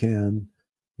Christian Wood can,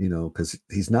 because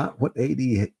he's not what AD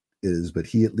is, but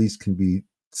he at least can be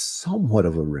somewhat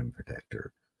of a rim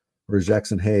protector. Whereas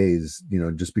Jackson Hayes,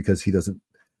 just because he doesn't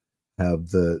have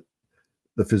the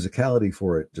physicality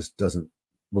for it, just doesn't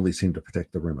really seem to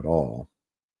protect the rim at all.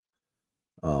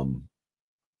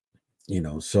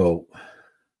 So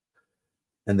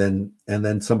and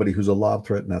then somebody who's a lob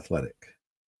threat and athletic,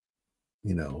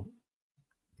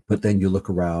 but then you look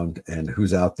around and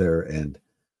who's out there and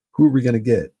who are we going to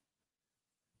get?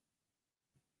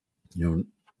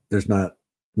 There's not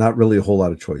really a whole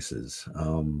lot of choices.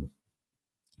 But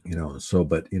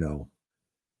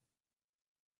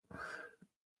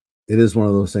it is one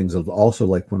of those things of also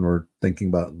like when we're thinking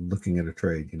about looking at a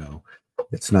trade,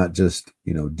 it's not just,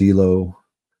 D'Lo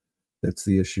that's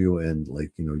the issue. And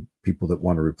like, people that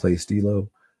want to replace D'Lo,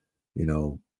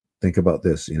 think about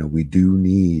this,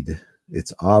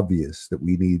 it's obvious that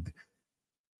we need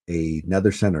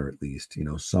another center, at least,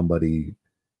 somebody,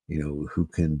 who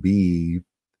can be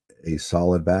a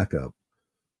solid backup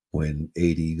when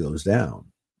AD goes down,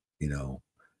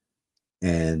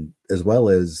 and as well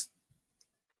as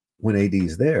when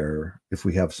AD's there, if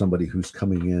we have somebody who's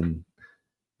coming in,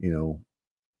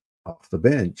 off the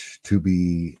bench to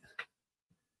be,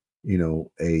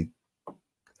 a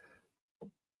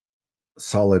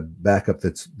solid backup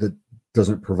that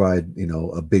doesn't provide,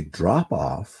 a big drop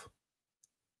off,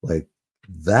 like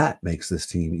that makes this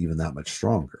team even that much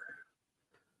stronger.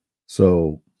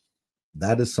 So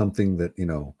that is something that,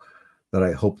 that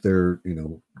I hope they're,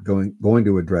 going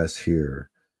to address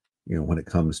here, when it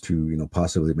comes to,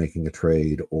 possibly making a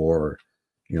trade or,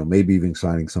 maybe even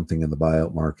signing something in the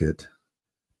buyout market,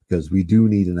 because we do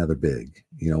need another big.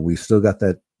 We've still got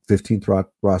that 15th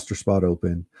roster spot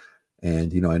open.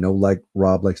 And, I know like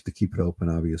Rob likes to keep it open,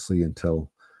 obviously,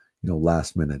 until,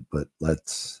 last minute, but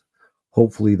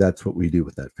hopefully that's what we do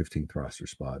with that 15th roster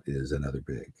spot is another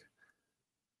big.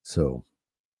 So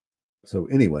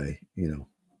anyway, let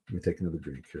me take another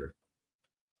drink here.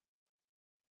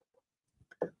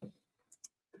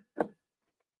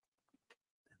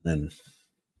 Then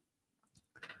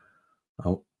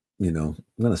I'm going to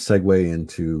segue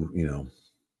into,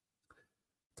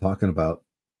 talking about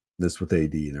this with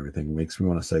AD and everything. Makes me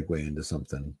want to segue into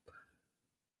something,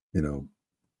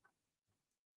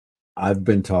 I've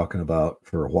been talking about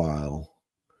for a while,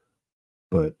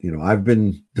 but, I've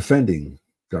been defending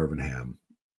Darvin Ham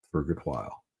for a good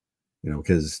while,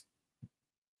 because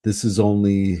this is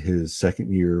only his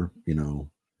second year,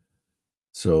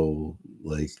 so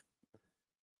like,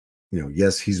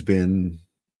 yes, he's been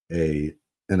an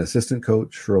assistant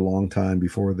coach for a long time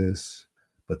before this,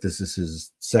 but this is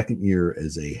his second year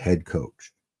as a head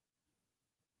coach.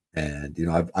 And,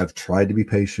 I've tried to be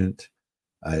patient.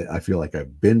 I feel like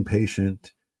I've been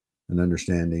patient and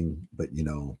understanding, but,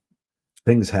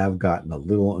 things have gotten a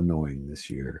little annoying this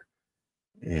year.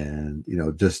 And,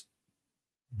 just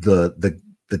the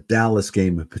Dallas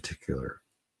game in particular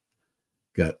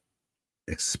got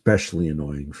especially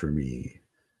annoying for me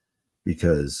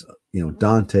because,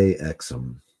 Dante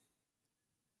Exum,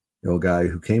 a guy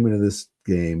who came into this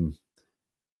game,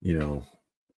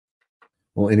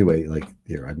 well, anyway, like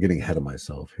here, I'm getting ahead of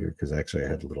myself here because actually I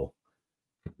had a little,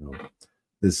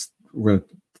 since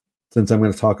I'm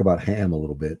going to talk about Ham a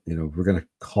little bit, we're going to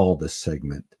call this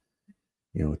segment,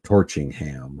 torching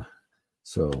Ham.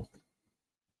 So,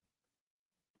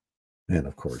 and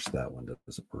of course that one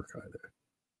doesn't work either.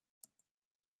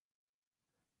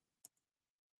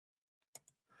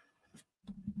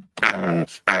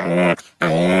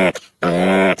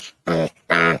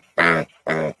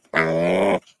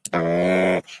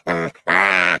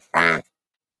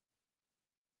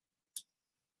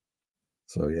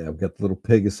 So yeah, I've got the little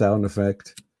pig sound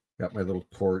effect. Got my little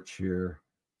torch here.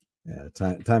 Yeah,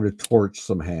 time to torch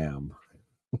some ham.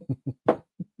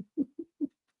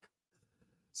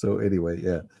 So anyway,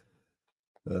 yeah.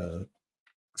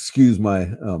 Excuse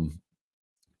my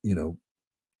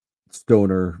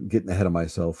stoner getting ahead of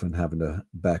myself and having to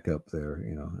back up there.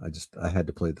 I had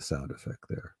to play the sound effect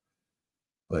there.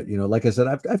 But like I said,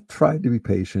 I've tried to be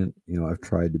patient. I've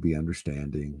tried to be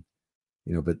understanding.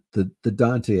 But the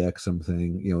Dante Exum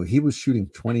thing, he was shooting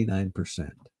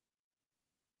 29%.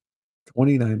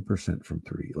 29% from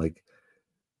three.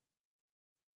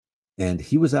 And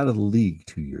he was out of the league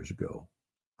 2 years ago.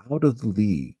 Out of the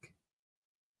league.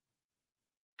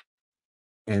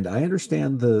 And I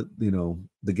understand the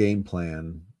game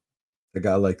plan. A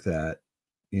guy like that,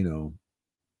 you're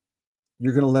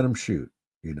going to let him shoot,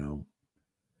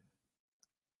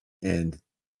 and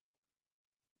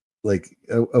like,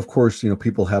 of course,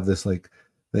 people have this like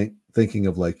thing. thinking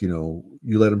of like, you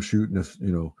let him shoot, and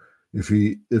if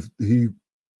he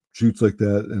shoots like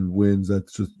that and wins,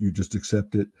 that's just, you just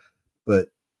accept it. But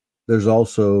there's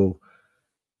also,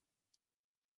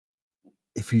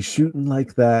 if he's shooting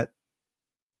like that,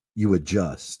 you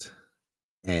adjust.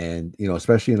 And,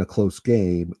 especially in a close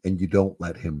game, and you don't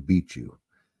let him beat you.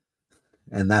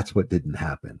 And that's what didn't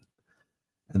happen.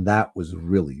 And that was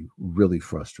really, really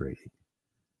frustrating.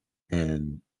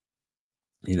 And,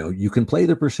 you can play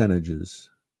the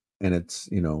percentages, and it's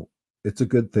a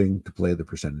good thing to play the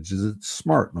percentages. It's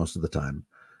smart most of the time,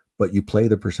 but you play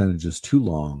the percentages too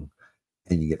long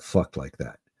and you get fucked like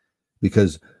that.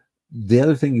 Because the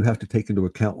other thing you have to take into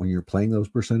account when you're playing those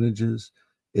percentages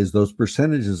is those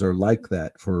percentages are like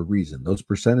that for a reason. Those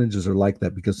percentages are like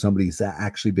that because somebody's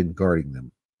actually been guarding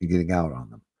them and getting out on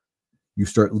them. You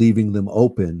start leaving them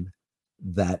open,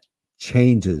 that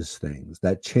changes things.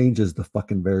 That changes the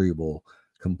fucking variable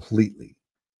completely.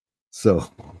 So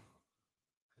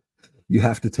you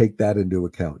have to take that into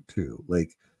account too.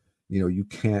 Like, you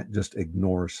can't just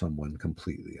ignore someone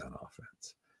completely on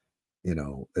offense.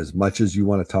 As much as you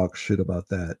want to talk shit about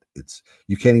that,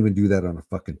 you can't even do that on a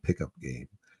fucking pickup game.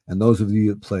 And those of you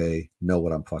that play know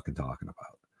what I'm fucking talking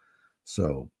about.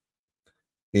 So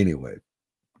anyway,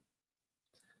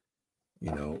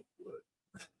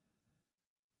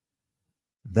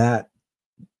 that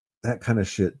kind of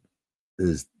shit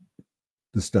is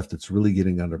the stuff that's really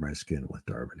getting under my skin with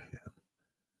Darvin Ham.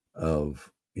 Of,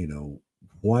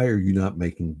 why are you not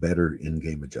making better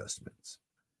in-game adjustments?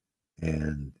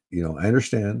 And, I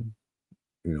understand,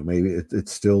 maybe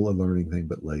it's still a learning thing,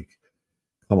 but like,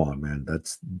 come on, man,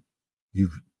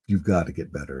 you've got to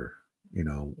get better.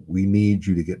 We need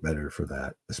you to get better for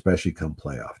that, especially come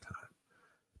playoff time,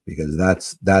 because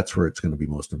that's where it's going to be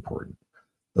most important.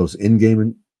 Those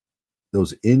in-game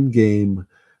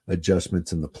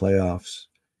adjustments in the playoffs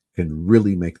can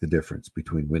really make the difference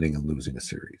between winning and losing a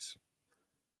series.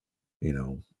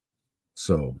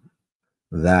 So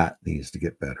that needs to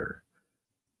get better.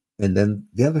 And then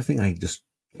the other thing I just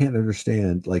can't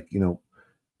understand, like,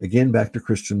 again, back to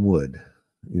Christian Wood,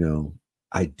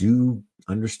 I do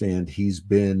understand he's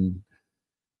been,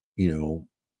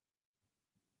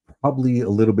 probably a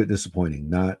little bit disappointing,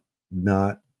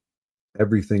 not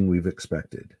everything we've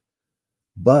expected.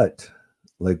 But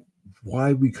like,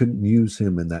 why we couldn't use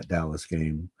him in that Dallas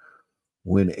game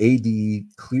when AD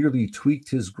clearly tweaked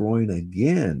his groin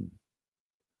again,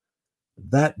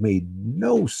 that made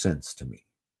no sense to me.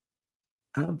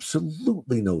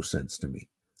 Absolutely no sense to me.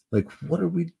 Like, what are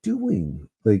we doing?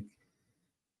 Like,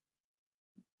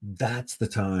 that's the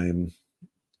time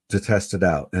to test it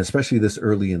out, and especially this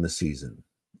early in the season.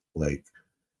 Like,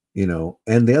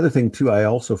 and the other thing too, I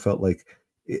also felt like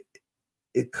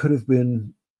it could have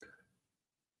been,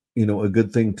 a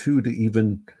good thing too, to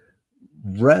even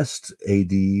rest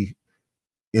AD in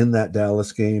that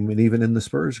Dallas game and even in the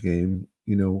Spurs game,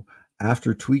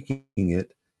 after tweaking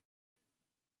it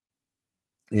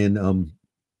in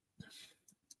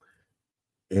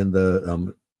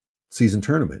the season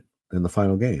tournament in the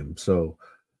final game. So,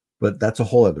 but that's a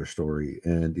whole other story.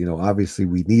 And, obviously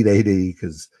we need AD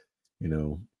because,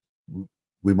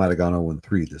 we might have gone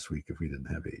 0-3 this week if we didn't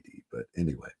have AD. But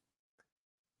anyway,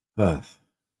 it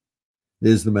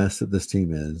is the mess that this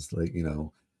team is, like,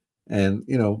 and,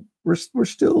 we're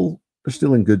still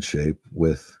in good shape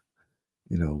with,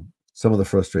 some of the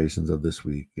frustrations of this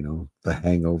week. The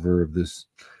hangover of this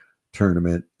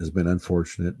tournament has been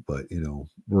unfortunate, but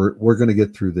we're going to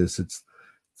get through this. It's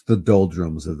the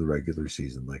doldrums of the regular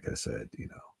season, like I said.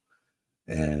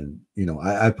 And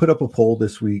I put up a poll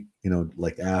this week,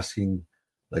 like asking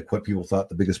like what people thought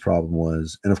the biggest problem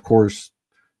was, and of course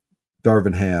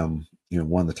Darvin Ham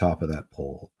won the top of that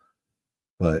poll.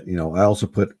 But I also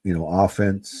put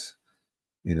offense,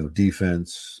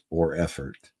 defense, or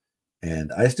effort,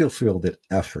 and I still feel that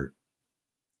effort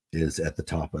is at the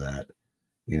top of that,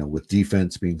 with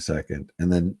defense being second,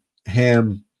 and then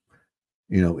Ham,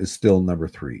 is still number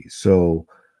 3. So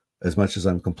as much as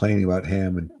I'm complaining about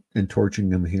Ham and torching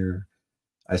him here,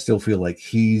 I still feel like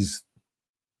he's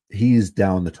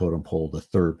down the totem pole, the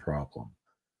third problem,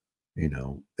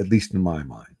 at least in my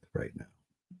mind right now.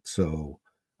 So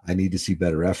I need to see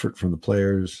better effort from the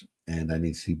players, and I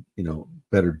need to see,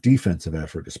 better defensive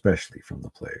effort, especially from the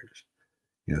players,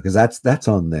 because that's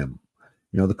on them.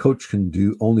 The coach can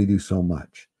only do so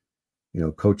much.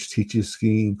 Coach teaches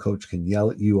scheme, coach can yell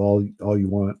at you all you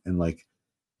want. And like,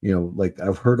 like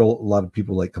I've heard a lot of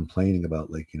people like complaining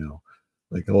about like,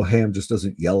 like, oh, Ham just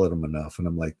doesn't yell at them enough. And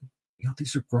I'm like,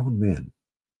 these are grown men.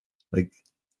 Like,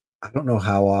 I don't know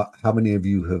how many of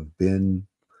you have been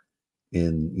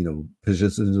in,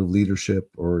 positions of leadership,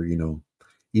 or,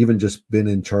 even just been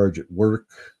in charge at work,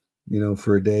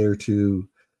 for a day or two,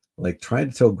 like trying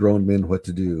to tell grown men what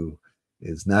to do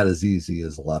is not as easy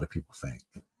as a lot of people think.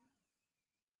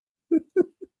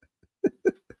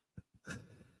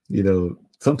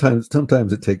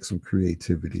 Sometimes it takes some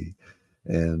creativity,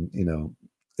 and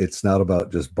it's not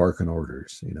about just barking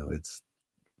orders. It's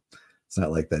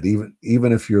not like that.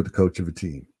 Even if you're the coach of a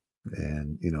team,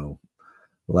 and a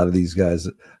lot of these guys,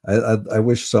 I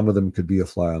wish some of them could be a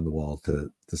fly on the wall to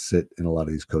sit in a lot of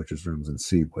these coaches' rooms and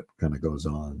see what kind of goes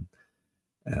on,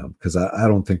 because I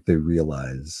don't think they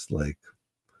realize like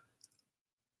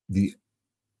the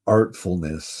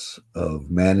artfulness of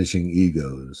managing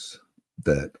egos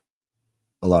that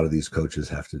a lot of these coaches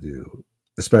have to do,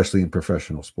 especially in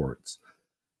professional sports.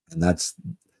 And that's,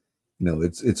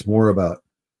 it's more about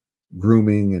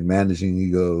grooming and managing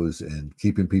egos and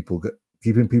keeping people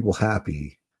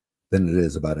happy than it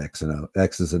is about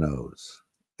X's and O's.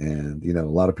 And a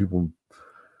lot of people,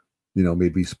 may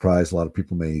be surprised. A lot of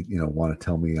people may, want to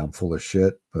tell me I'm full of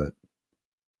shit, but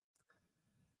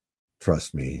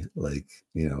trust me, like,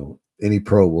 any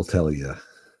pro will tell you,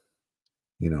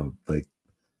 like,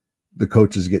 the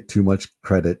coaches get too much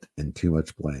credit and too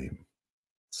much blame.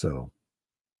 So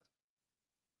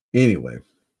anyway,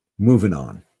 moving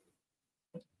on.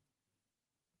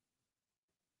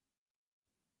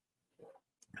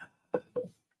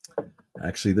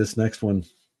 Actually, this next one,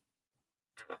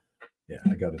 yeah,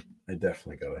 I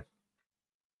definitely gotta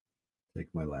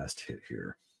take my last hit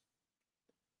here.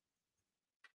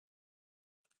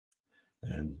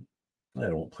 And I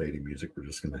don't play any music. We're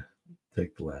just gonna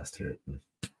take the last hit.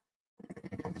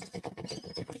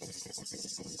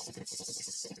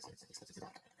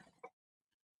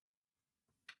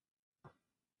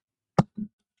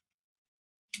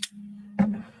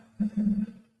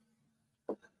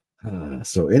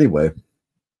 So anyway,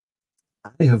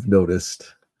 I have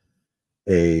noticed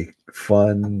a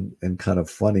fun and kind of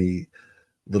funny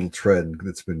little trend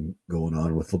that's been going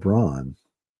on with LeBron.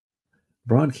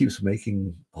 LeBron keeps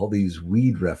making all these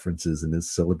weed references in his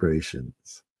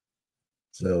celebrations.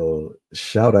 So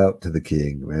shout out to the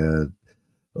king, man.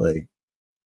 Like,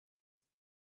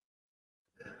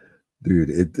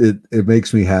 dude, it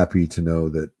makes me happy to know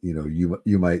that,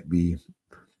 you might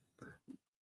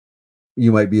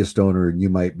be a stoner, and you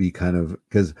might be kind of,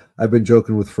 because I've been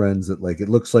joking with friends that like it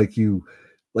looks like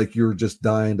you're just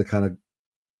dying to kind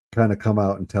of come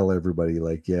out and tell everybody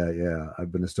like, yeah,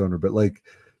 I've been a stoner, but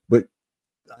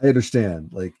I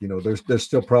understand, like, there's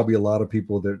still probably a lot of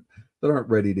people that aren't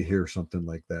ready to hear something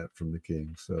like that from the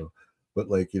king. So, but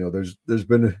like, there's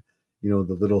been,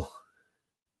 the little,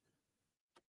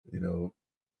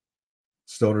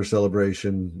 stoner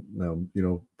celebration,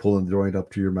 pulling the joint up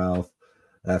to your mouth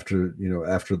after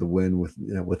the win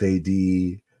with AD,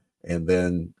 and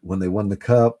then when they won the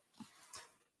cup,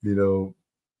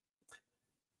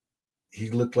 he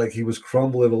looked like he was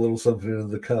crumbling a little something into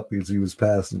the cup because he was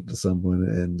passing it to someone,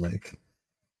 and like,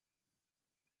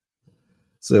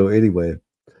 so anyway,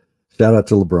 shout out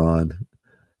to LeBron.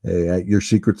 Hey, your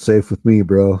secret's safe with me,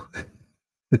 bro.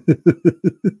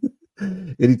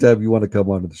 Anytime you want to come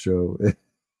onto the show,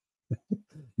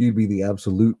 you'd be the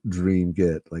absolute dream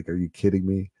get. Like, are you kidding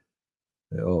me?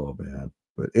 Oh man.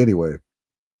 But anyway,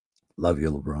 love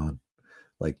you, LeBron.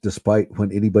 Like, despite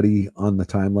when anybody on the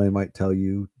timeline might tell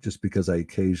you, just because I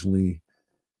occasionally,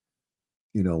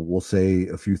 will say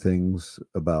a few things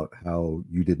about how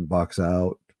you didn't box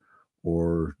out,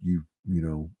 or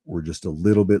were just a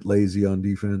little bit lazy on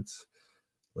defense.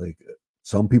 Like,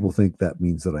 some people think that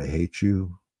means that I hate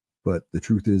you, but the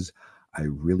truth is I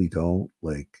really don't.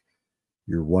 Like,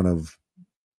 you're one of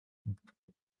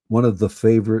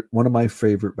my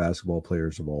favorite basketball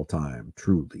players of all time,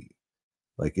 truly.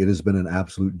 Like, it has been an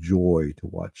absolute joy to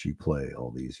watch you play all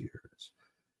these years.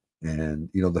 And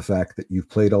the fact that you've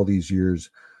played all these years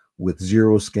with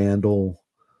zero scandal,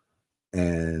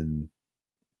 and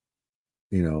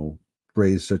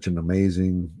raised such an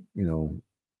amazing,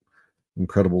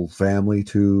 incredible family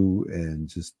too, and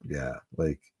just, yeah,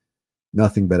 like,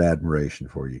 nothing but admiration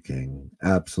for you, King.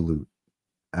 Absolute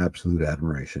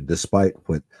admiration, despite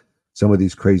what some of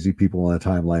these crazy people on the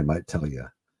timeline might tell you.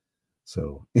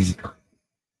 So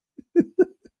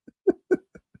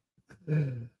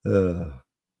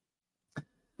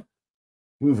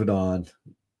moving on,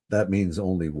 that means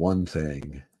only one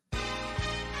thing.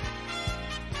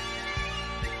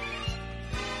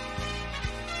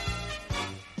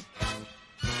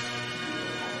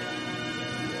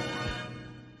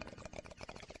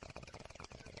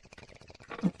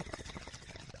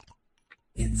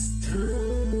 It's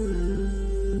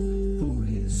time for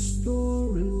his story.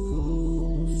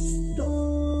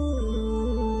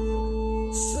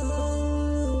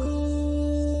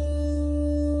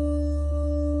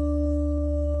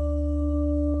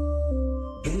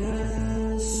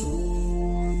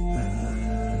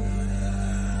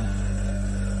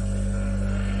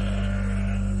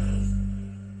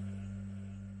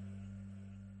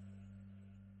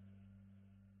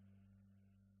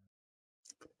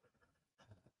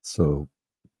 So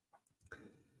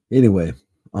anyway,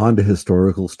 on to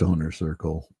historical stoner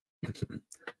circle.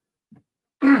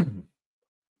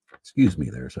 Excuse me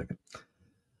there a second.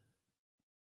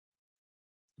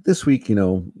 This week,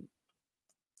 I've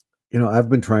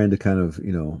been trying to kind of,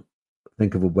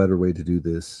 think of a better way to do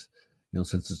this,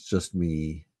 since it's just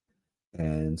me.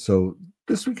 And so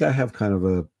this week I have kind of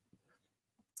a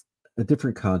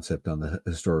different concept on the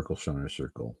historical stoner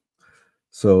circle.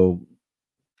 So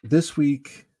this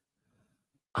week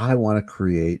I want to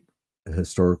create a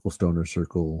historical stoner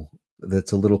circle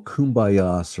that's a little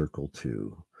kumbaya circle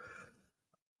too.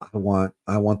 I want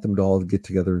them to all get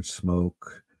together and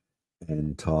smoke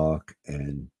and talk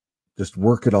and just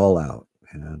work it all out.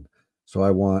 And so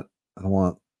I want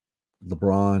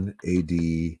LeBron,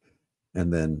 AD,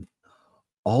 and then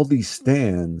all these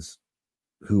stans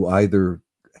who either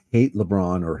hate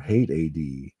LeBron or hate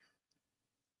AD,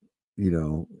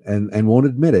 and won't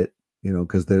admit it,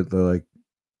 because they're like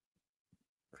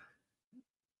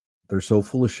they're so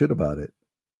full of shit about it.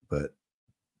 But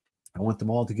I want them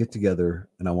all to get together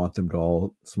and I want them to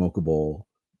all smoke a bowl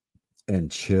and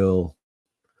chill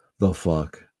the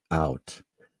fuck out.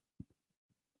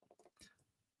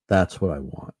 That's what I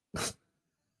want.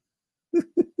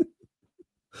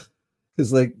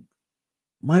 Because like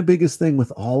my biggest thing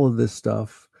with all of this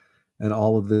stuff and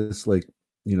all of this, like,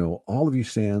 all of you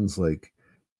stands, like,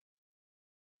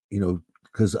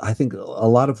 because I think a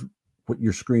lot of what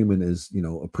you're screaming is,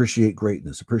 appreciate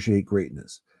greatness,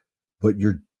 but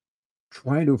you're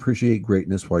trying to appreciate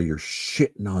greatness while you're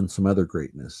shitting on some other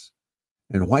greatness.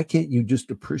 And why can't you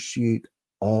just appreciate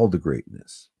all the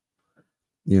greatness?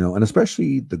 And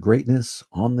especially the greatness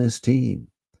on this team.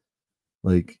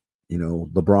 Like,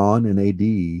 LeBron and AD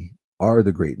are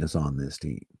the greatness on this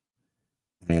team.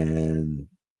 And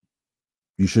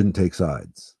you shouldn't take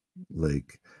sides.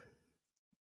 Like,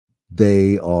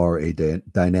 they are a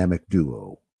dynamic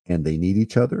duo and they need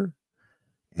each other.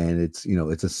 And it's,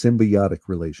 it's a symbiotic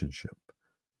relationship.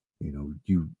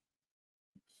 You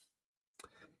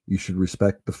should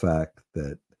respect the fact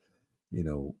that,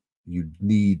 you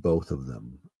need both of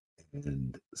them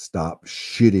and stop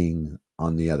shitting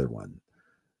on the other one.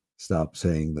 Stop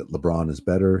saying that LeBron is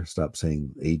better. Stop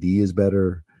saying AD is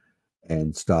better.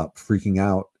 And stop freaking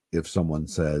out if someone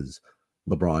says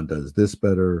LeBron does this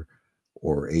better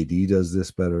or AD does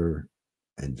this better.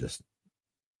 And just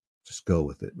go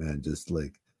with it, man. Just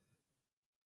like,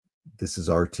 this is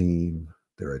our team.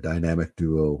 They're a dynamic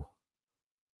duo.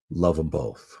 Love them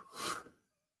both.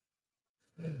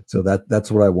 So that's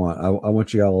what I want. I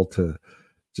want you all to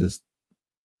just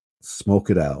smoke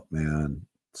it out, man.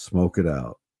 Smoke it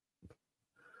out.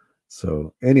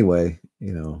 So anyway,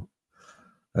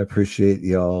 I appreciate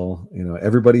y'all,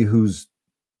 everybody who's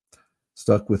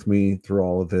stuck with me through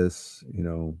all of this,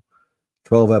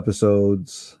 12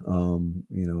 episodes,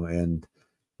 and,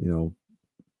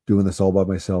 doing this all by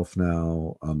myself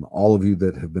now. All of you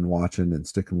that have been watching and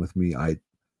sticking with me, I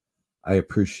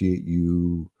appreciate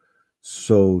you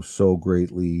so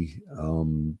greatly.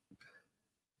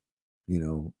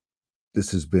 This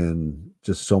has been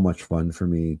just so much fun for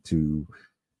me to,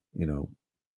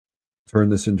 turn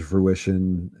this into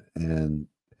fruition and,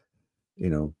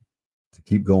 to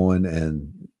keep going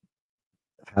and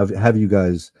have you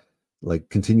guys like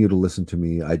continue to listen to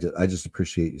me. I just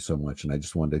appreciate you so much. And I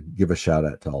just wanted to give a shout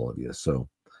out to all of you. So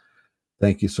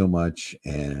thank you so much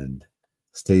and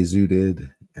stay zooted,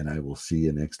 and I will see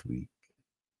you next week.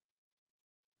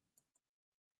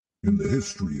 In the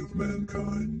history of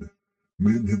mankind,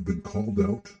 men have been called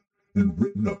out and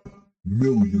written up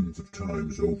millions of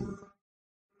times over.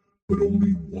 But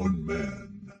only one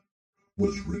man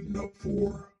was written up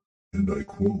for, and I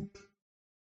quote,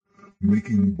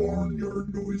 making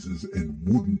barnyard noises and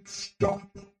wouldn't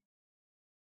stop.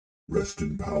 Rest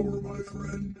in power, my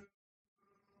friend.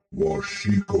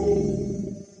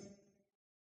 Washiko.